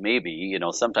opportunity, maybe,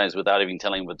 sometimes without even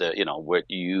telling what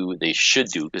they should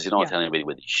do, because you don't tell anybody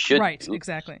what they should do. Right,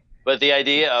 exactly. But the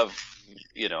idea of,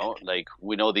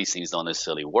 we know these things don't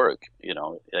necessarily work,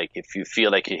 if you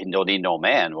feel like you don't need no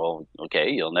man, well,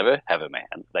 okay, you'll never have a man.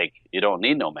 Like, you don't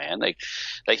need no man. Like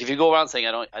if you go around saying,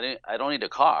 I don't need a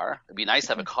car, it'd be nice to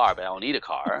have a car, but I don't need a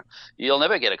car, you'll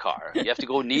never get a car. You have to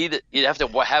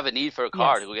have a need for a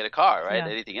car to go get a car, right?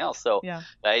 Yeah. Anything else. So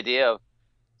the idea of,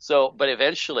 but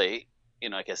eventually,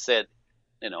 like I said,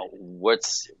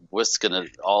 what's it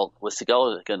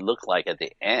gonna look like at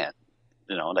the end?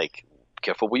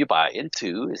 Careful what you buy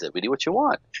into. Is it really what you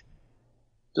want?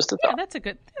 Just a thought. That's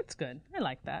good. I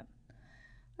like that.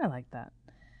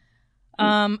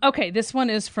 Okay, this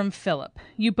one is from Philip.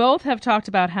 You both have talked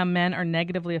about how men are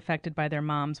negatively affected by their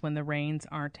moms when the reins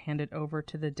aren't handed over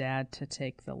to the dad to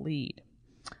take the lead,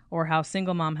 or how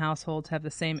single mom households have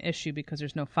the same issue because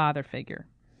there's no father figure.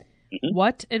 Mm-hmm.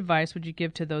 What advice would you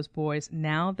give to those boys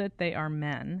now that they are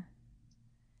men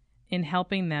in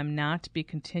helping them not be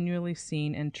continually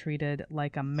seen and treated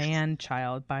like a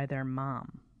man-child by their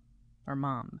mom, or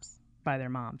moms by their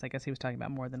moms? I guess he was talking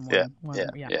about more than one.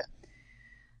 Yeah.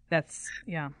 That's,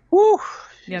 yeah. Woo!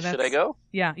 Yeah, should I go?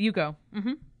 Yeah, you go.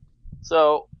 Mm-hmm.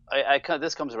 So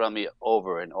this comes around me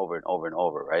over and over and over and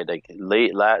over, right?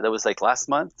 That was last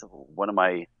month, one of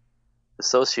my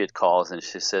associate calls, and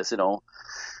she says,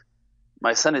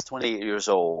 my son is 28 years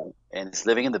old and he's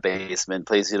living in the basement,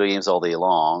 plays video games all day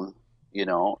long.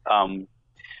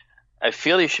 I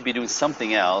feel he should be doing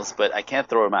something else, but I can't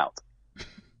throw him out.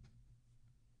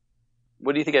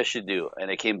 What do you think I should do?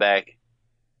 And I came back,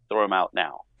 throw him out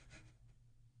now.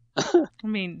 I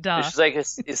mean, duh. She's like,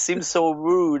 it seems so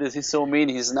rude. Is he so mean?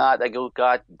 He's not. I go,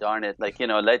 God darn it.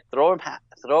 Throw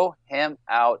him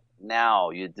out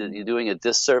now. You're doing a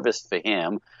disservice for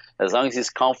him. As long as he's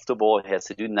comfortable, he has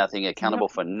to do nothing, accountable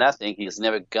for nothing, he's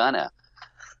never gonna.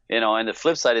 And the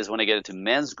flip side is when I get into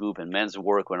men's group and men's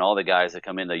work, when all the guys that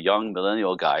come in, the young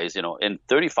millennial guys, and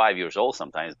 35 years old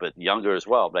sometimes, but younger as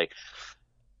well,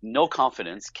 no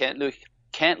confidence, can't look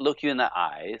you in the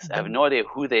eyes, have no idea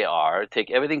who they are, take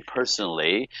everything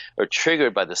personally, or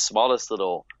triggered by the smallest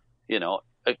little,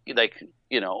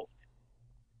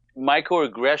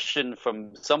 microaggression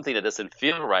from something that doesn't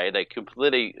feel right,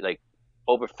 completely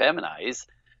over feminized,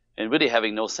 and really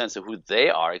having no sense of who they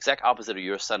are, exact opposite of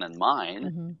your son and mine,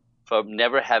 mm-hmm. from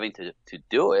never having to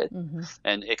do it, mm-hmm.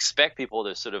 and expect people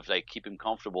to sort of keep him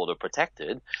comfortable or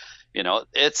protected.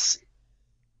 It's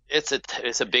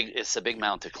a big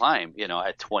mountain to climb,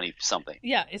 at 20 something.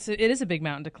 Yeah, it is a big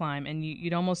mountain to climb, and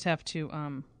you'd almost have to.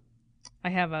 I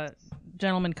have a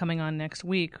gentleman coming on next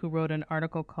week who wrote an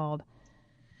article called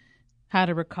 "How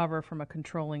to Recover from a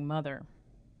Controlling Mother."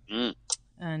 Mm.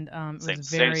 And it was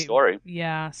same story.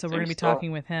 Yeah, so we're going to be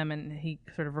talking with him, and he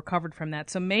sort of recovered from that.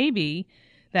 So maybe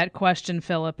that question,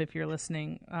 Philip, if you're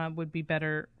listening, would be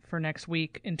better for next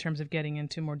week in terms of getting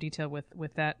into more detail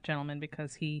with that gentleman,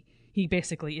 because he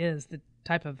basically is the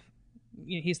type of,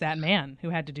 he's that man who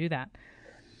had to do that.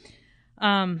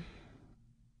 I'd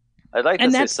like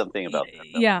to say something about that,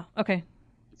 though, yeah, okay,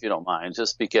 if you don't mind,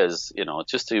 just because,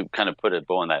 just to kind of put a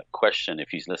bow on that question. If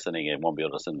he's listening, and won't be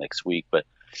able to listen next week, but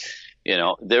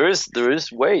there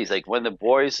is ways, like when the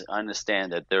boys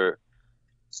understand that they're,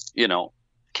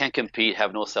 can't compete,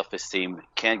 have no self-esteem,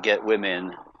 can't get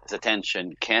women's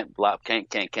attention, can't block, can't,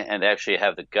 and actually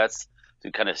have the guts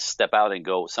to kind of step out and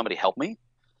go, somebody help me,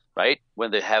 right? When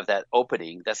they have that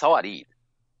opening, that's how I'd eat,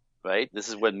 right? This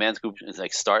is when men's group is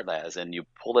like start as, and you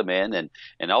pull them in,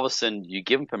 and all of a sudden you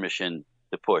give them permission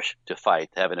to push, to fight,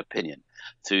 to have an opinion,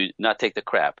 to not take the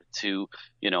crap, to,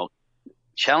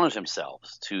 challenge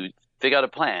themselves, to figure out a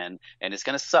plan, and it's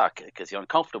going to suck because you're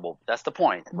uncomfortable. That's the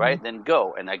point, right? Mm-hmm. Then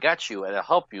go, and I got you, and I'll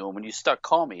help you. And when you start,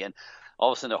 call me. And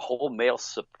all of a sudden, the whole male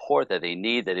support that they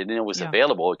need, that they didn't know was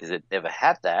available because they never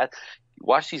had that.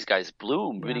 Watch these guys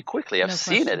bloom really quickly. I've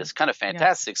seen it. It's kind of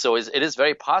fantastic. So it is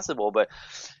very possible, but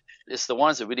it's the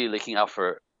ones that are really looking out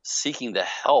for seeking the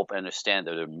help and understand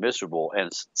that they're miserable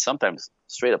and sometimes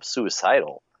straight up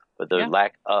suicidal, but their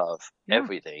lack of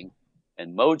everything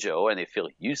and mojo, and they feel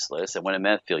useless. And when a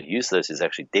man feels useless, is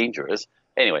actually dangerous.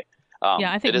 Anyway,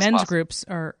 I think men's groups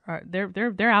are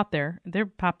they're out there. They're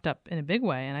popped up in a big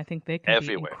way, and I think they can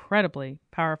be incredibly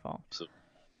powerful.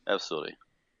 Absolutely.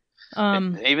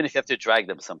 Even if you have to drag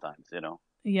them sometimes,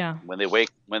 Yeah. When they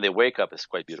wake up, it's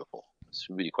quite beautiful. It's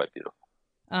really quite beautiful.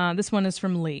 This one is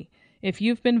from Lee. If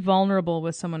you've been vulnerable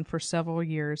with someone for several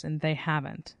years and they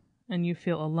haven't, and you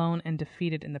feel alone and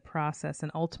defeated in the process,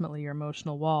 and ultimately your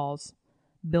emotional walls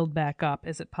build back up,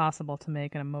 is it possible to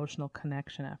make an emotional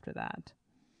connection after that?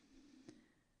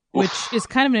 Which is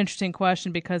kind of an interesting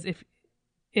question, because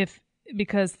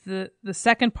because the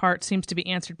second part seems to be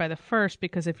answered by the first,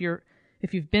 because if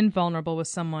you've been vulnerable with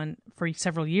someone for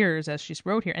several years, as she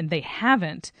wrote here, and they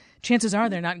haven't, chances are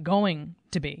they're not going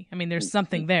to be. I mean, there's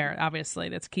something there, obviously,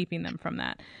 that's keeping them from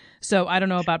that. So I don't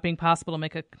know about being possible to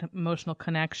make an emotional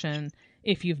connection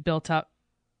if you've built up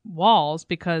walls,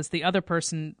 because the other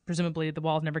person, presumably the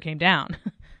walls never came down.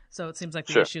 So it seems like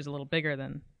the issue is a little bigger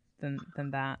than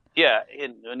that. Yeah,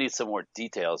 it needs some more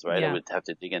details, right? Yeah. I would have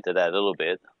to dig into that a little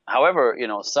bit. However,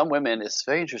 some women, it's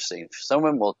very interesting. Some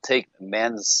women will take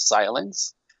men's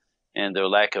silence and their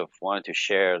lack of wanting to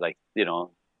share, like,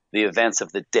 the events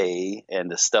of the day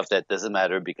and the stuff that doesn't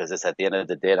matter because it's at the end of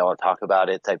the day and I want to talk about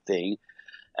it type thing,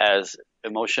 as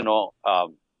emotional,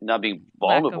 not being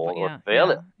vulnerable or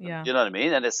available. Yeah. You know what I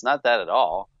mean? And it's not that at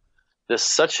all. There's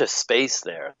such a space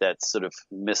there that's sort of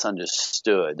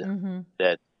misunderstood,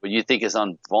 that what you think is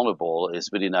vulnerable is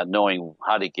really not knowing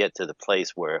how to get to the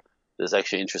place where there's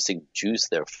actually interesting juice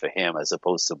there for him, as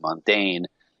opposed to mundane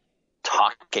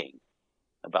talking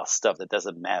about stuff that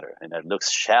doesn't matter and that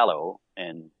looks shallow,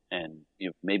 and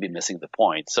you may be missing the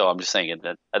point. So I'm just saying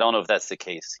that I don't know if that's the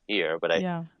case here, but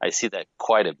I see that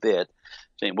quite a bit.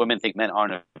 I mean, women think men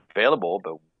aren't available,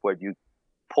 but what you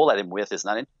pull at him with is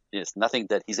nothing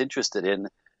that he's interested in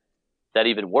that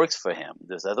even works for him.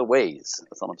 There's other ways.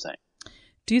 That's all I'm saying.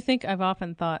 Do you think, I've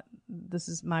often thought, this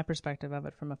is my perspective of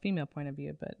it from a female point of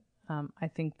view, but I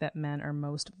think that men are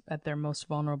at their most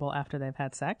vulnerable after they've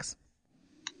had sex.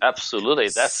 Absolutely.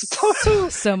 That's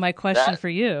so my question for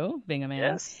you, being a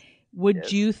man,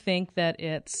 would you think that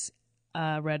it's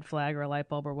a red flag or a light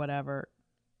bulb or whatever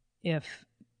if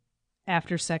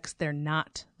after sex they're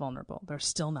not vulnerable? They're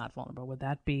still not vulnerable. Would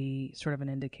that be sort of an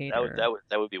indicator?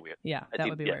 That would be weird. Yeah, that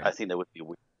would be weird. I think that would be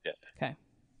weird. Yeah. Okay.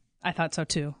 I thought so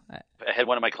too. I had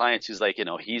one of my clients who's like,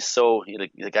 he's so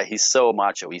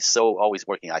macho. He's so always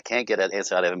working. I can't get an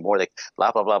answer out of him, more like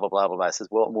blah, blah, blah, blah, blah, blah. I says,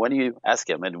 well, when do you ask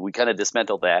him? And we kind of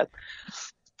dismantled that.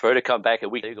 For her to come back a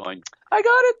week later going, I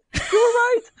got it. You were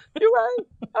right. You're right.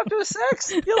 After the sex,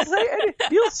 he'll say anything.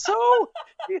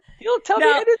 He'll tell me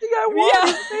anything I want.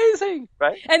 Yeah. It's amazing.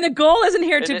 Right? And the goal isn't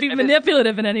here to be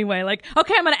manipulative in any way. Like,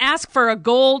 okay, I'm going to ask for a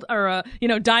gold or a,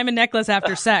 diamond necklace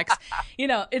after sex.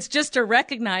 It's just to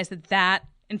recognize that,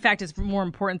 in fact, it's more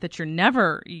important that you're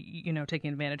never,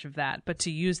 taking advantage of that, but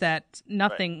to use that,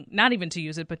 not even to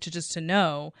use it, but just to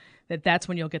know that that's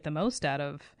when you'll get the most out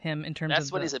of him in terms of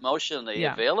that's when he's emotionally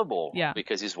available,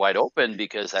 because he's wide open,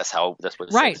 because that's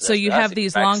what right. So you have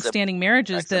these long-standing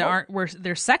marriages that aren't where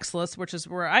they're sexless, which is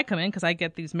where I come in, because I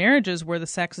get these marriages where the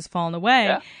sex has fallen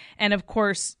away, and of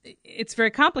course it's very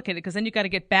complicated because then you got to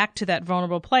get back to that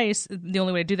vulnerable place. The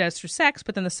only way to do that is through sex,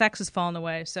 but then the sex has fallen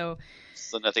away, so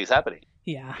nothing's happening.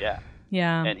 Yeah.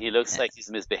 And he looks like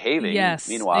he's misbehaving. Yes.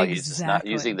 Meanwhile, he's just not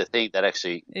using the thing that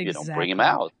actually, bring him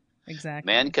out.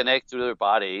 exactly. Men connect through their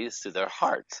bodies to their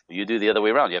hearts. You do the other way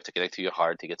around. You have to connect to your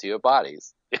heart to get to your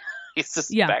bodies. It's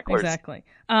just backwards. Exactly.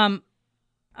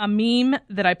 A meme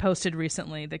that I posted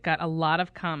recently that got a lot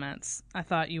of comments, I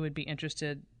thought you would be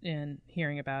interested in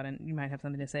hearing about, and you might have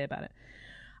something to say about it.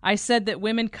 I said that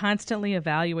women constantly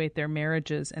evaluate their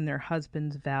marriages and their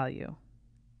husband's value.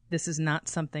 This is not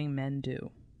something men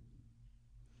do.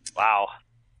 Wow.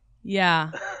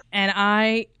 Yeah. And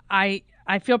I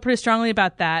feel pretty strongly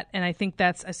about that, and I think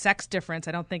that's a sex difference.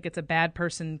 I don't think it's a bad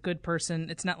person, good person.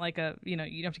 It's not like you don't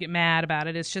have to get mad about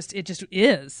it. It just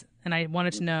is. And I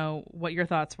wanted to know what your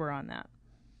thoughts were on that.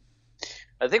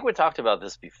 I think we talked about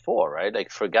this before, right?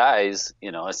 Like for guys,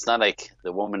 it's not like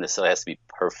the woman necessarily has to be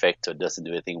perfect or doesn't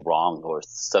do anything wrong or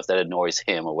stuff that annoys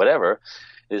him or whatever.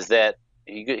 Is that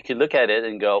you can look at it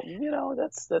and go,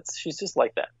 that's she's just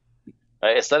like that.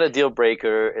 Right? It's not a deal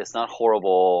breaker. It's not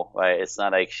horrible, right? It's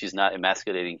not like she's not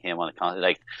emasculating him on a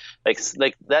constant,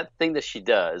 like that thing that she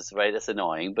does, right? That's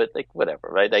annoying, but like whatever,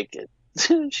 right? Like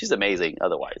she's amazing.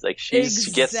 Otherwise, like she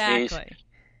gets me,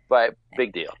 right?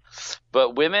 Big deal.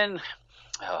 But women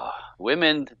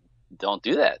don't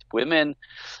do that. Women,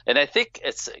 and I think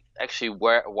it's actually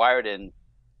wired in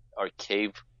our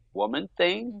cave woman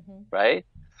thing, right?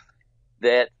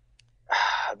 That.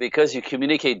 Because you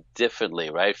communicate differently,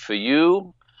 right? For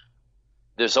you,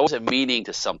 there's always a meaning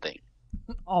to something.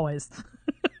 Always.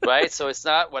 Right? So it's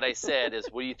not what I said, it's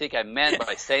what do you think I meant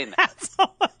by saying that?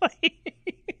 Absolutely.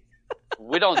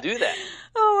 We don't do that.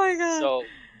 Oh my God. So,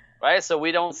 right? So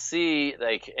we don't see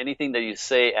like anything that you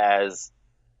say as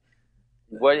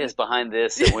what is behind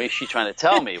this and what is she trying to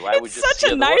tell me, right? It's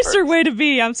such a nicer way to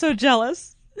be. I'm so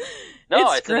jealous.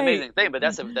 No, it's an amazing thing, but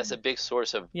that's a big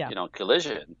source of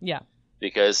collision. Yeah.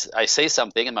 Because I say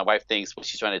something and my wife thinks what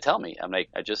she's trying to tell me. I'm like,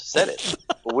 I just said it.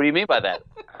 Well, what do you mean by that?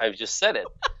 I've just said it.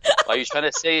 Are you trying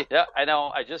to say, yeah, I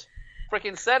know, I just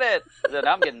freaking said it. Then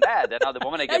I'm getting mad. Then now the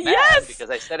moment I get mad because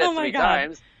I said it 3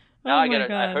 times. Now I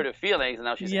hurt her feelings, and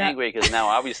now she's angry because now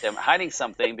obviously I'm hiding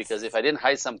something, because if I didn't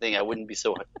hide something, I wouldn't be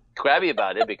so crabby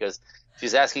about it, because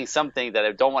she's asking something that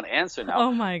I don't want to answer now.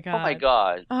 Oh my God. Oh my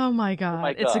God. Oh my God. Oh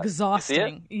my God. It's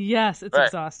exhausting. Yes, it's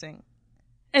exhausting.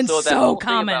 And so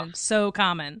common. So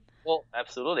common. Well,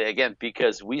 absolutely. Again,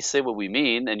 because we say what we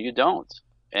mean and you don't.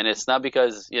 And it's not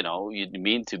because, you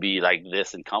mean to be like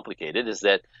this and complicated. It's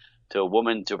that to a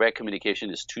woman, direct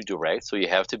communication is too direct. So you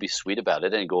have to be sweet about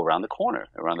it and go around the corner.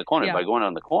 Yeah. By going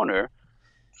around the corner,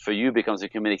 for you becomes a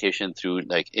communication through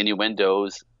like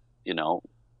innuendos,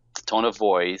 tone of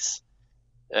voice,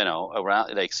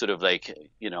 around like sort of like,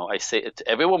 I say it,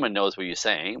 every woman knows what you're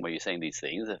saying when you're saying these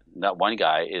things. Not one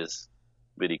guy is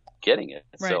really getting it.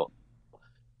 Right. So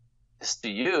it's to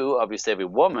you, obviously every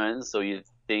woman, so you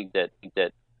think that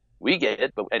we get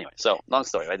it, but anyway, so long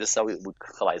story, right? This is how we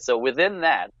collide. So within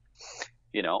that,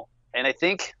 and I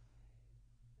think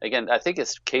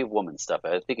it's cave woman stuff.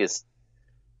 I think it's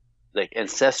like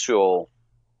ancestral,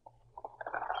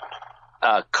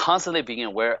 constantly being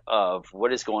aware of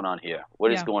what is going on here.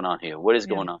 What is going on here? What is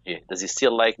going on here? Does he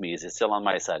still like me? Is he still on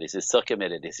my side? Is he still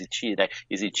committed? Is he cheating?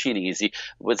 Is he cheating? Is he,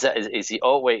 what's that? Is he,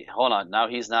 oh wait, hold on. Now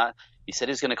he's not, he said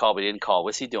he was going to call, but he didn't call.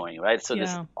 What's he doing? Right? So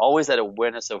there's always that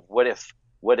awareness of what if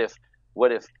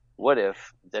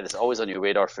that is always on your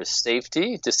radar for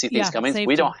safety, to see things coming. Safety.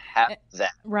 We don't have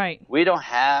that. Right. We don't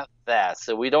have that.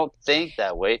 So we don't think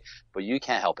that way, but you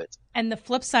can't help it. And the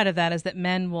flip side of that is that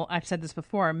I've said this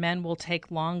before, men will take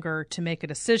longer to make a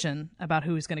decision about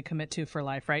who he's going to commit to for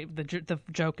life, right? The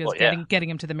joke is getting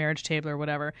him to the marriage table or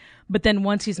whatever. But then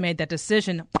once he's made that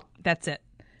decision, that's it.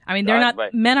 I mean,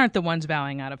 men aren't the ones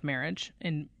bowing out of marriage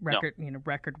in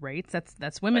record rates.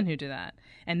 That's women who do that.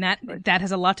 And that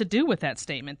has a lot to do with that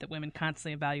statement that women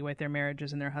constantly evaluate their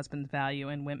marriages and their husband's value,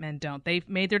 and men don't. They've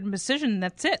made their decision.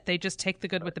 That's it. They just take the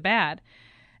good with the bad.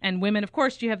 And women, of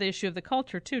course, you have the issue of the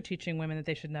culture too, teaching women that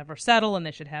they should never settle and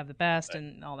they should have the best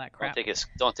and all that crap.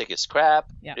 Don't take his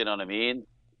crap. Yep. You know what I mean?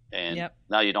 And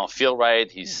now you don't feel right.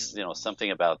 He's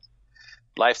something about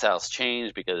lifestyles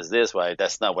change because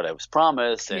that's not what I was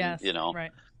promised, and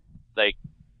like,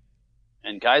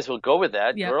 and guys will go with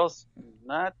that. Girls,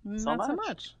 not so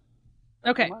much.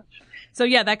 Okay, so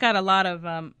that got a lot of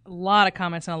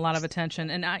comments and a lot of attention,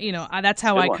 and that's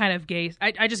how I kind of gauge.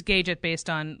 I just gauge it based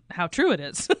on how true it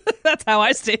is. That's how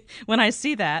I see. When I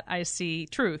see that, I see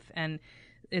truth, and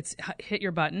it's hit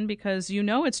your button because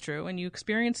it's true and you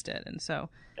experienced it, and so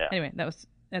anyway,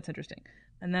 that's interesting.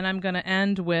 And then I'm going to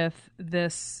end with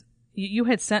this. You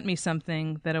had sent me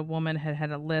something that a woman had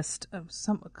a list of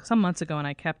some months ago, and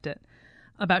I kept it,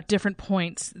 about different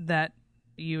points that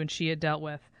you and she had dealt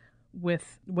with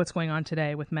what's going on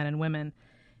today with men and women.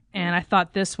 And I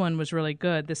thought this one was really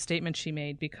good, this statement she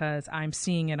made, because I'm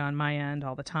seeing it on my end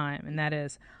all the time. And that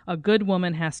is, a good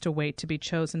woman has to wait to be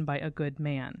chosen by a good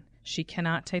man. She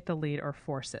cannot take the lead or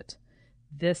force it.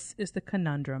 This is the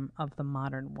conundrum of the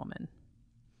modern woman.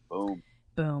 Boom.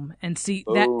 Boom. And see,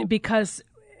 Boom. that because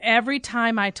every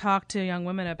time I talk to young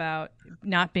women about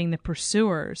not being the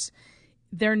pursuers,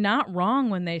 they're not wrong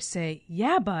when they say,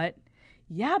 yeah, but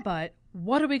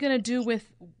what are we going to do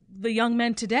with the young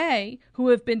men today who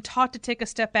have been taught to take a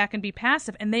step back and be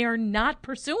passive, and they are not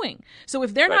pursuing? So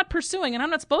if they're not pursuing, and I'm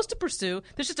not supposed to pursue,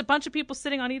 there's just a bunch of people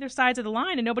sitting on either sides of the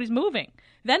line and nobody's moving.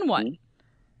 Then what? Mm-hmm.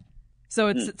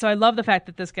 So so I love the fact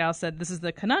that this gal said this is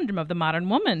the conundrum of the modern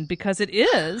woman, because it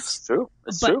is. It's true.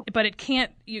 It's true. But it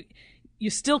can't. You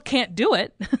still can't do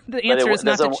it. The answer is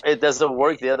not. It doesn't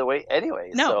work the other way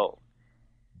anyway. No.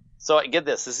 So I get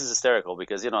this. This is hysterical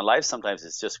because life sometimes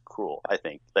is just cruel. I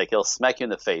think he'll smack you in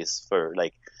the face for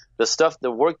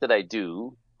the work that I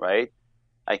do. Right?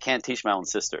 I can't teach my own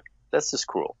sister. That's just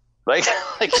cruel. Right?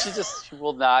 she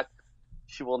will not.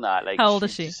 She will not. How old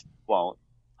is she? Just won't.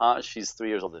 She's 3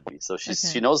 years older than me, so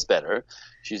she knows better.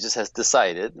 She just has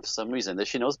decided for some reason that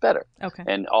she knows better. Okay.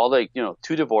 And all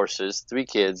 2 divorces, 3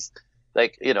 kids,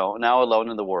 now alone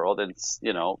in the world, and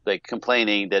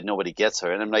complaining that nobody gets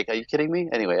her. And I'm like, are you kidding me?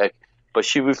 Anyway, but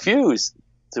she refused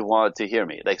to want to hear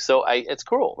me. It's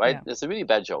cruel, right? Yeah. It's a really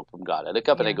bad joke from God. I look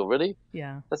up and I go, really?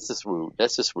 Yeah. That's just rude.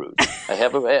 I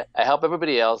help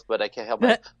everybody else, but I can't help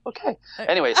myself. Okay.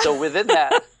 Anyway, so within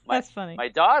that. That's funny. My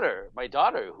daughter,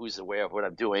 who's aware of what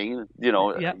I'm doing,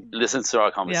 listens to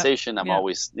our conversation. I'm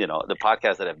always, the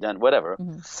podcast that I've done, whatever.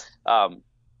 Mm-hmm.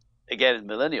 Again,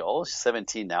 millennial, she's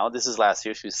 17 now. This is last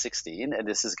year. She was 16. And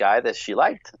this is a guy that she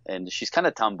liked. And she's kind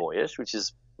of tomboyish, which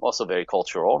is also very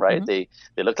cultural, right? Mm-hmm.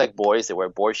 They look like boys. They wear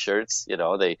boy shirts,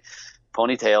 they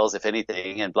ponytails, if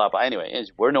anything, and blah, blah. Anyway,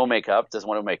 wear no makeup, doesn't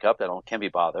want to make up. Can't be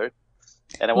bothered.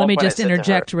 And let me just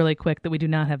interject really quick that we do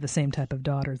not have the same type of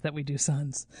daughters that we do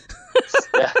sons.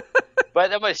 Yeah.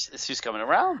 But she's coming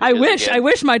around. I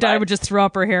wish my daughter would just throw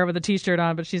up her hair with a T-shirt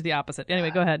on, but she's the opposite.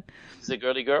 Anyway, go ahead. She's a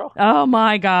girly girl. Oh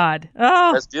my God!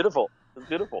 Oh, that's beautiful. That's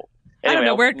beautiful. Anyway, I don't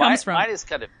know where it comes from.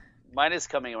 Mine is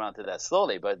coming around to that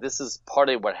slowly, but this is part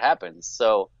of what happens.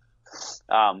 So,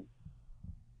 and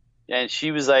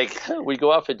she was like, we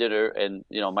go out for dinner, and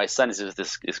my son is with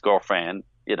his girlfriend.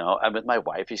 I'm with my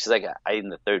wife. She's like, I'm in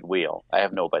the third wheel. I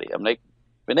have nobody. I'm like,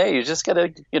 Renee, you just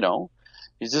gotta,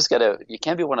 you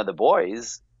can't be one of the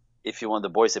boys if you want the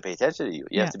boys to pay attention to you.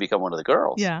 You have to become one of the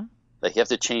girls. Yeah. You have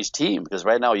to change team, because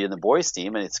right now you're in the boys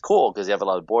team, and it's cool because you have a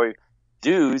lot of boy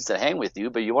dudes that hang with you,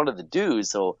 but you're one of the dudes,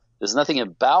 so there's nothing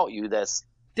about you that's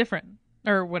different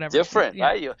or whatever. Different,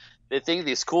 right? They think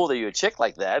it's cool that you're a chick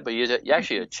like that, but you're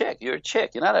actually a chick. You're a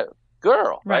chick. You're not a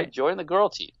girl, right? Join the girl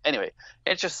team. Anyway,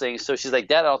 interesting. So she's like,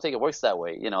 Dad, I don't think it works that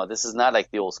way. This is not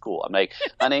like the old school. I'm like,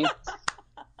 honey,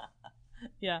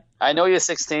 yeah, I know you're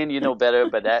 16, you know better,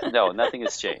 but nothing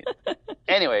has changed.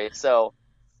 Anyway, so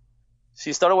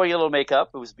she started wearing a little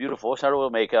makeup. It was beautiful. She started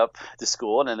wearing makeup to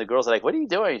school, and then the girls are like, what are you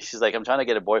doing? She's like, I'm trying to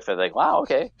get a boyfriend. Like, wow,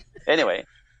 okay. Anyway,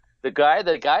 the guy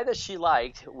that she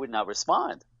liked would not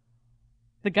respond.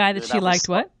 The guy that she liked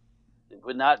what?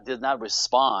 Did not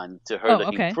respond to her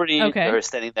looking pretty, to her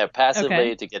standing there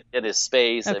passively to get in his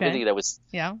space, everything that was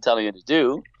telling her to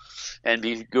do, and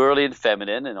be girly and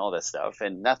feminine and all that stuff,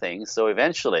 and nothing. So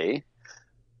eventually,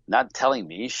 not telling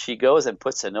me, she goes and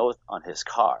puts a note on his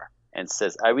car and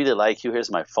says, I really like you. Here's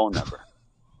my phone number.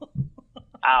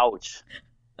 Ouch.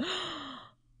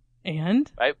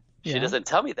 And? Right? She doesn't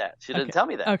tell me that. She doesn't tell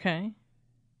me that. Okay.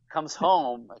 Comes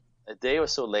home a day or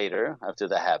so later after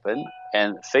that happened,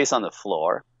 and face on the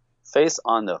floor.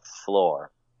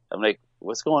 I'm like,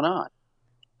 what's going on?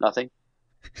 Nothing.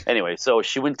 Anyway, so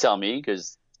she wouldn't tell me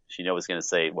because she knew I was going to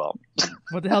say, well.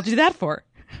 What the hell did you do that for?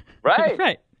 Right.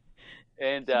 Right.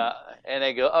 And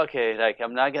I go, okay,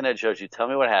 I'm not going to judge you. Tell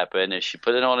me what happened. And she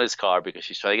put it on his car because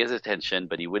she's trying to get his attention,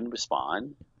 but he wouldn't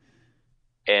respond.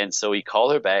 And so he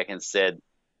called her back and said,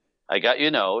 I got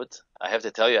your note. I have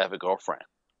to tell you I have a girlfriend.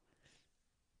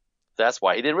 That's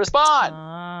why he didn't respond.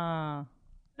 Ah.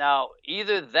 Now,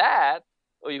 either that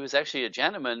or he was actually a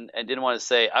gentleman and didn't want to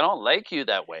say, I don't like you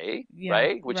that way,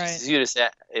 right? Which is easier to say.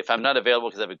 If I'm not available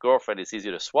because I have a girlfriend, it's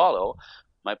easier to swallow.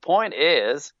 My point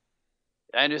is,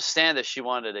 I understand that she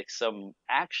wanted some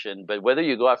action, but whether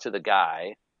you go after the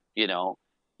guy, he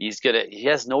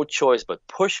has no choice but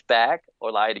push back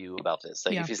or lie to you about this.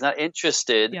 If he's not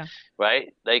interested,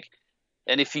 right?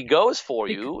 And if he goes for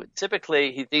you,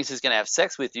 typically he thinks he's going to have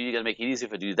sex with you. You're going to make it easier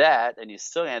for you to do that, and you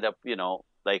still end up,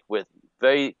 with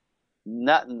very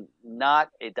not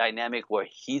a dynamic where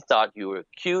he thought you were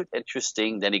cute,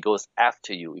 interesting, then he goes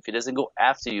after you. If he doesn't go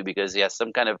after you because he has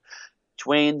some kind of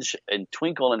twinge and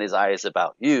twinkle in his eyes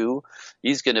about you,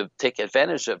 he's going to take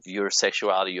advantage of your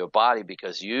sexuality, your body,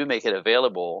 because you make it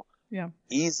available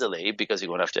easily because you're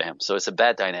going after him. So it's a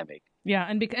bad dynamic. Yeah,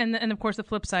 and of course the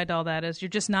flip side to all that is you're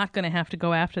just not going to have to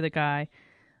go after the guy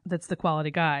that's the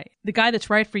quality guy. The guy that's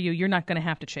right for you, you're not going to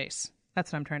have to chase.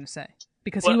 That's what I'm trying to say.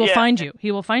 Because he will find you.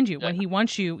 He will find you. When he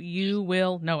wants you, you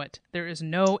will know it. There is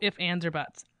no ifs, ands, or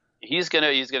buts. He's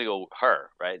gonna go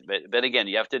her, right? But again,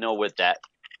 you have to know what that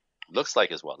looks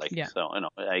like as well. So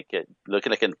like looking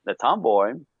like a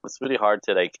tomboy, it's really hard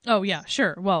to Oh yeah,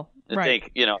 sure. Well, right.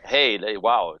 Think hey,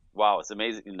 wow, it's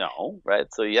amazing. No, right?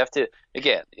 So you have to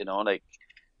again,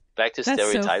 back to that's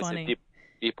stereotypes. So funny. And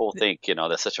people think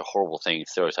that's such a horrible thing.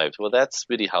 Stereotypes. Well, that's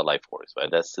really how life works,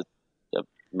 right? That's the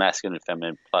masculine and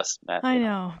feminine plus I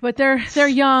know, but they're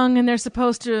young and they're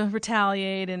supposed to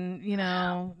retaliate and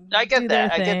I get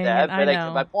that,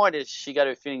 but my point is she got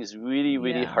her feelings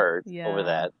really hurt over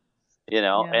that,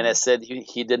 and I said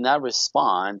he did not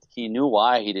respond. He knew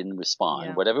why he didn't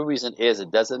respond. Whatever reason is,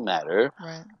 it doesn't matter.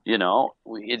 Right. You don't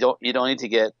need to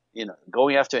get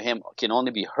going after him can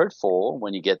only be hurtful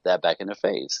when you get that back in the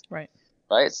face. Right.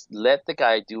 Let the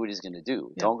guy do what he's going to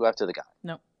do. Don't go after the guy.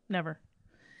 No, never.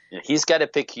 He's got to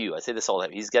pick you. I say this all the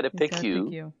time. He's got to pick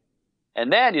you.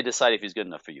 And then you decide if he's good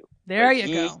enough for you. There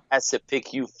you go. He has to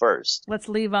pick you first. Let's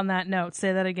leave on that note.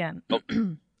 Say that again.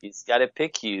 He's got to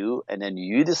pick you, and then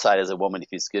you decide as a woman if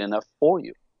he's good enough for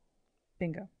you.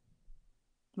 Bingo.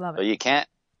 Love it. But you can't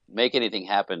make anything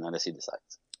happen unless he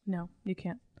decides. No, you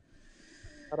can't.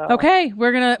 Okay,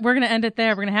 we're gonna end it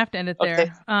there. We're gonna have to end it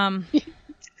there.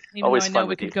 Even Always though I know fun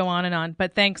we could go on and on.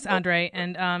 But thanks, Andre,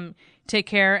 and take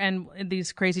care and in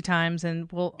these crazy times,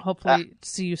 and we'll hopefully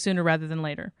see you sooner rather than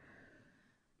later.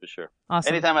 For sure.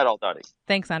 Awesome. Anytime at all, darling.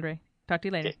 Thanks, Andre. Talk to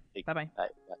you later. Okay. Bye-bye. Bye.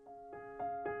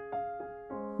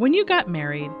 When you got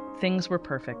married, things were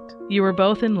perfect. You were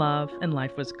both in love, and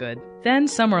life was good. Then,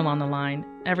 somewhere along the line,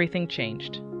 everything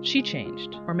changed. She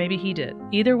changed, or maybe he did.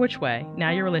 Either which way, now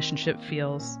your relationship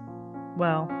feels,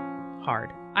 well,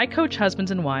 hard. I coach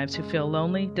husbands and wives who feel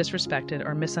lonely, disrespected,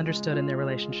 or misunderstood in their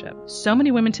relationship. So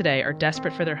many women today are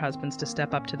desperate for their husbands to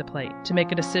step up to the plate, to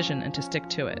make a decision and to stick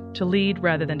to it, to lead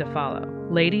rather than to follow.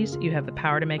 Ladies, you have the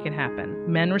power to make it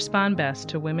happen. Men respond best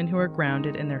to women who are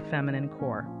grounded in their feminine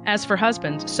core. As for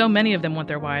husbands, so many of them want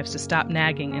their wives to stop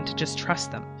nagging and to just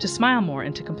trust them, to smile more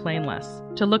and to complain less,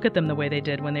 to look at them the way they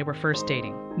did when they were first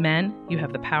dating. Men, you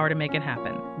have the power to make it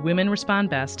happen. Women respond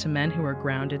best to men who are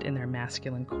grounded in their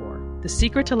masculine core. The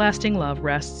secret to lasting love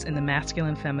rests in the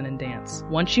masculine-feminine dance.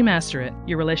 Once you master it,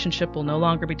 your relationship will no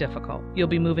longer be difficult. You'll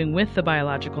be moving with the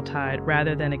biological tide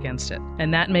rather than against it,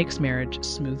 and that makes marriage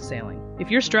smooth sailing. If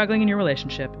you're struggling in your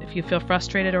relationship, if you feel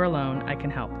frustrated or alone, I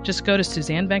can help. Just go to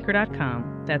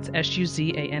SuzanneVenker.com, that's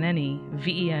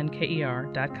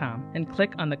SuzanneVenker.com, and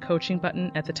click on the coaching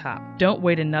button at the top. Don't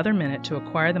wait another minute to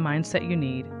acquire the mindset you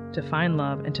need to find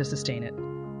love and to sustain it.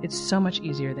 It's so much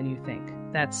easier than you think.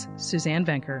 That's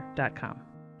SuzanneVenker.com.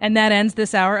 And that ends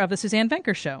this hour of the Suzanne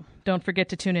Venker Show. Don't forget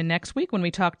to tune in next week when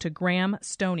we talk to Graham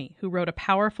Stoney, who wrote a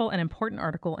powerful and important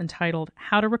article entitled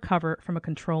How to Recover from a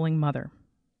Controlling Mother.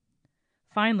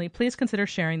 Finally, please consider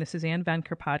sharing the Suzanne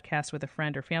Venker podcast with a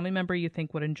friend or family member you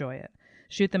think would enjoy it.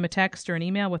 Shoot them a text or an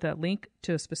email with a link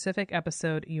to a specific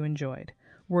episode you enjoyed.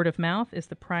 Word of mouth is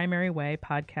the primary way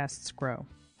podcasts grow.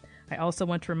 I also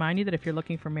want to remind you that if you're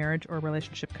looking for marriage or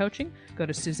relationship coaching, go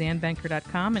to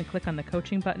SuzanneVenker.com and click on the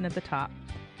coaching button at the top.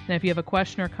 And if you have a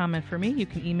question or comment for me, you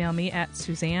can email me at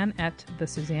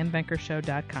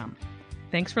Suzanne@thesuzannevenkershow.com.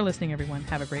 Thanks for listening, everyone.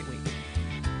 Have a great week.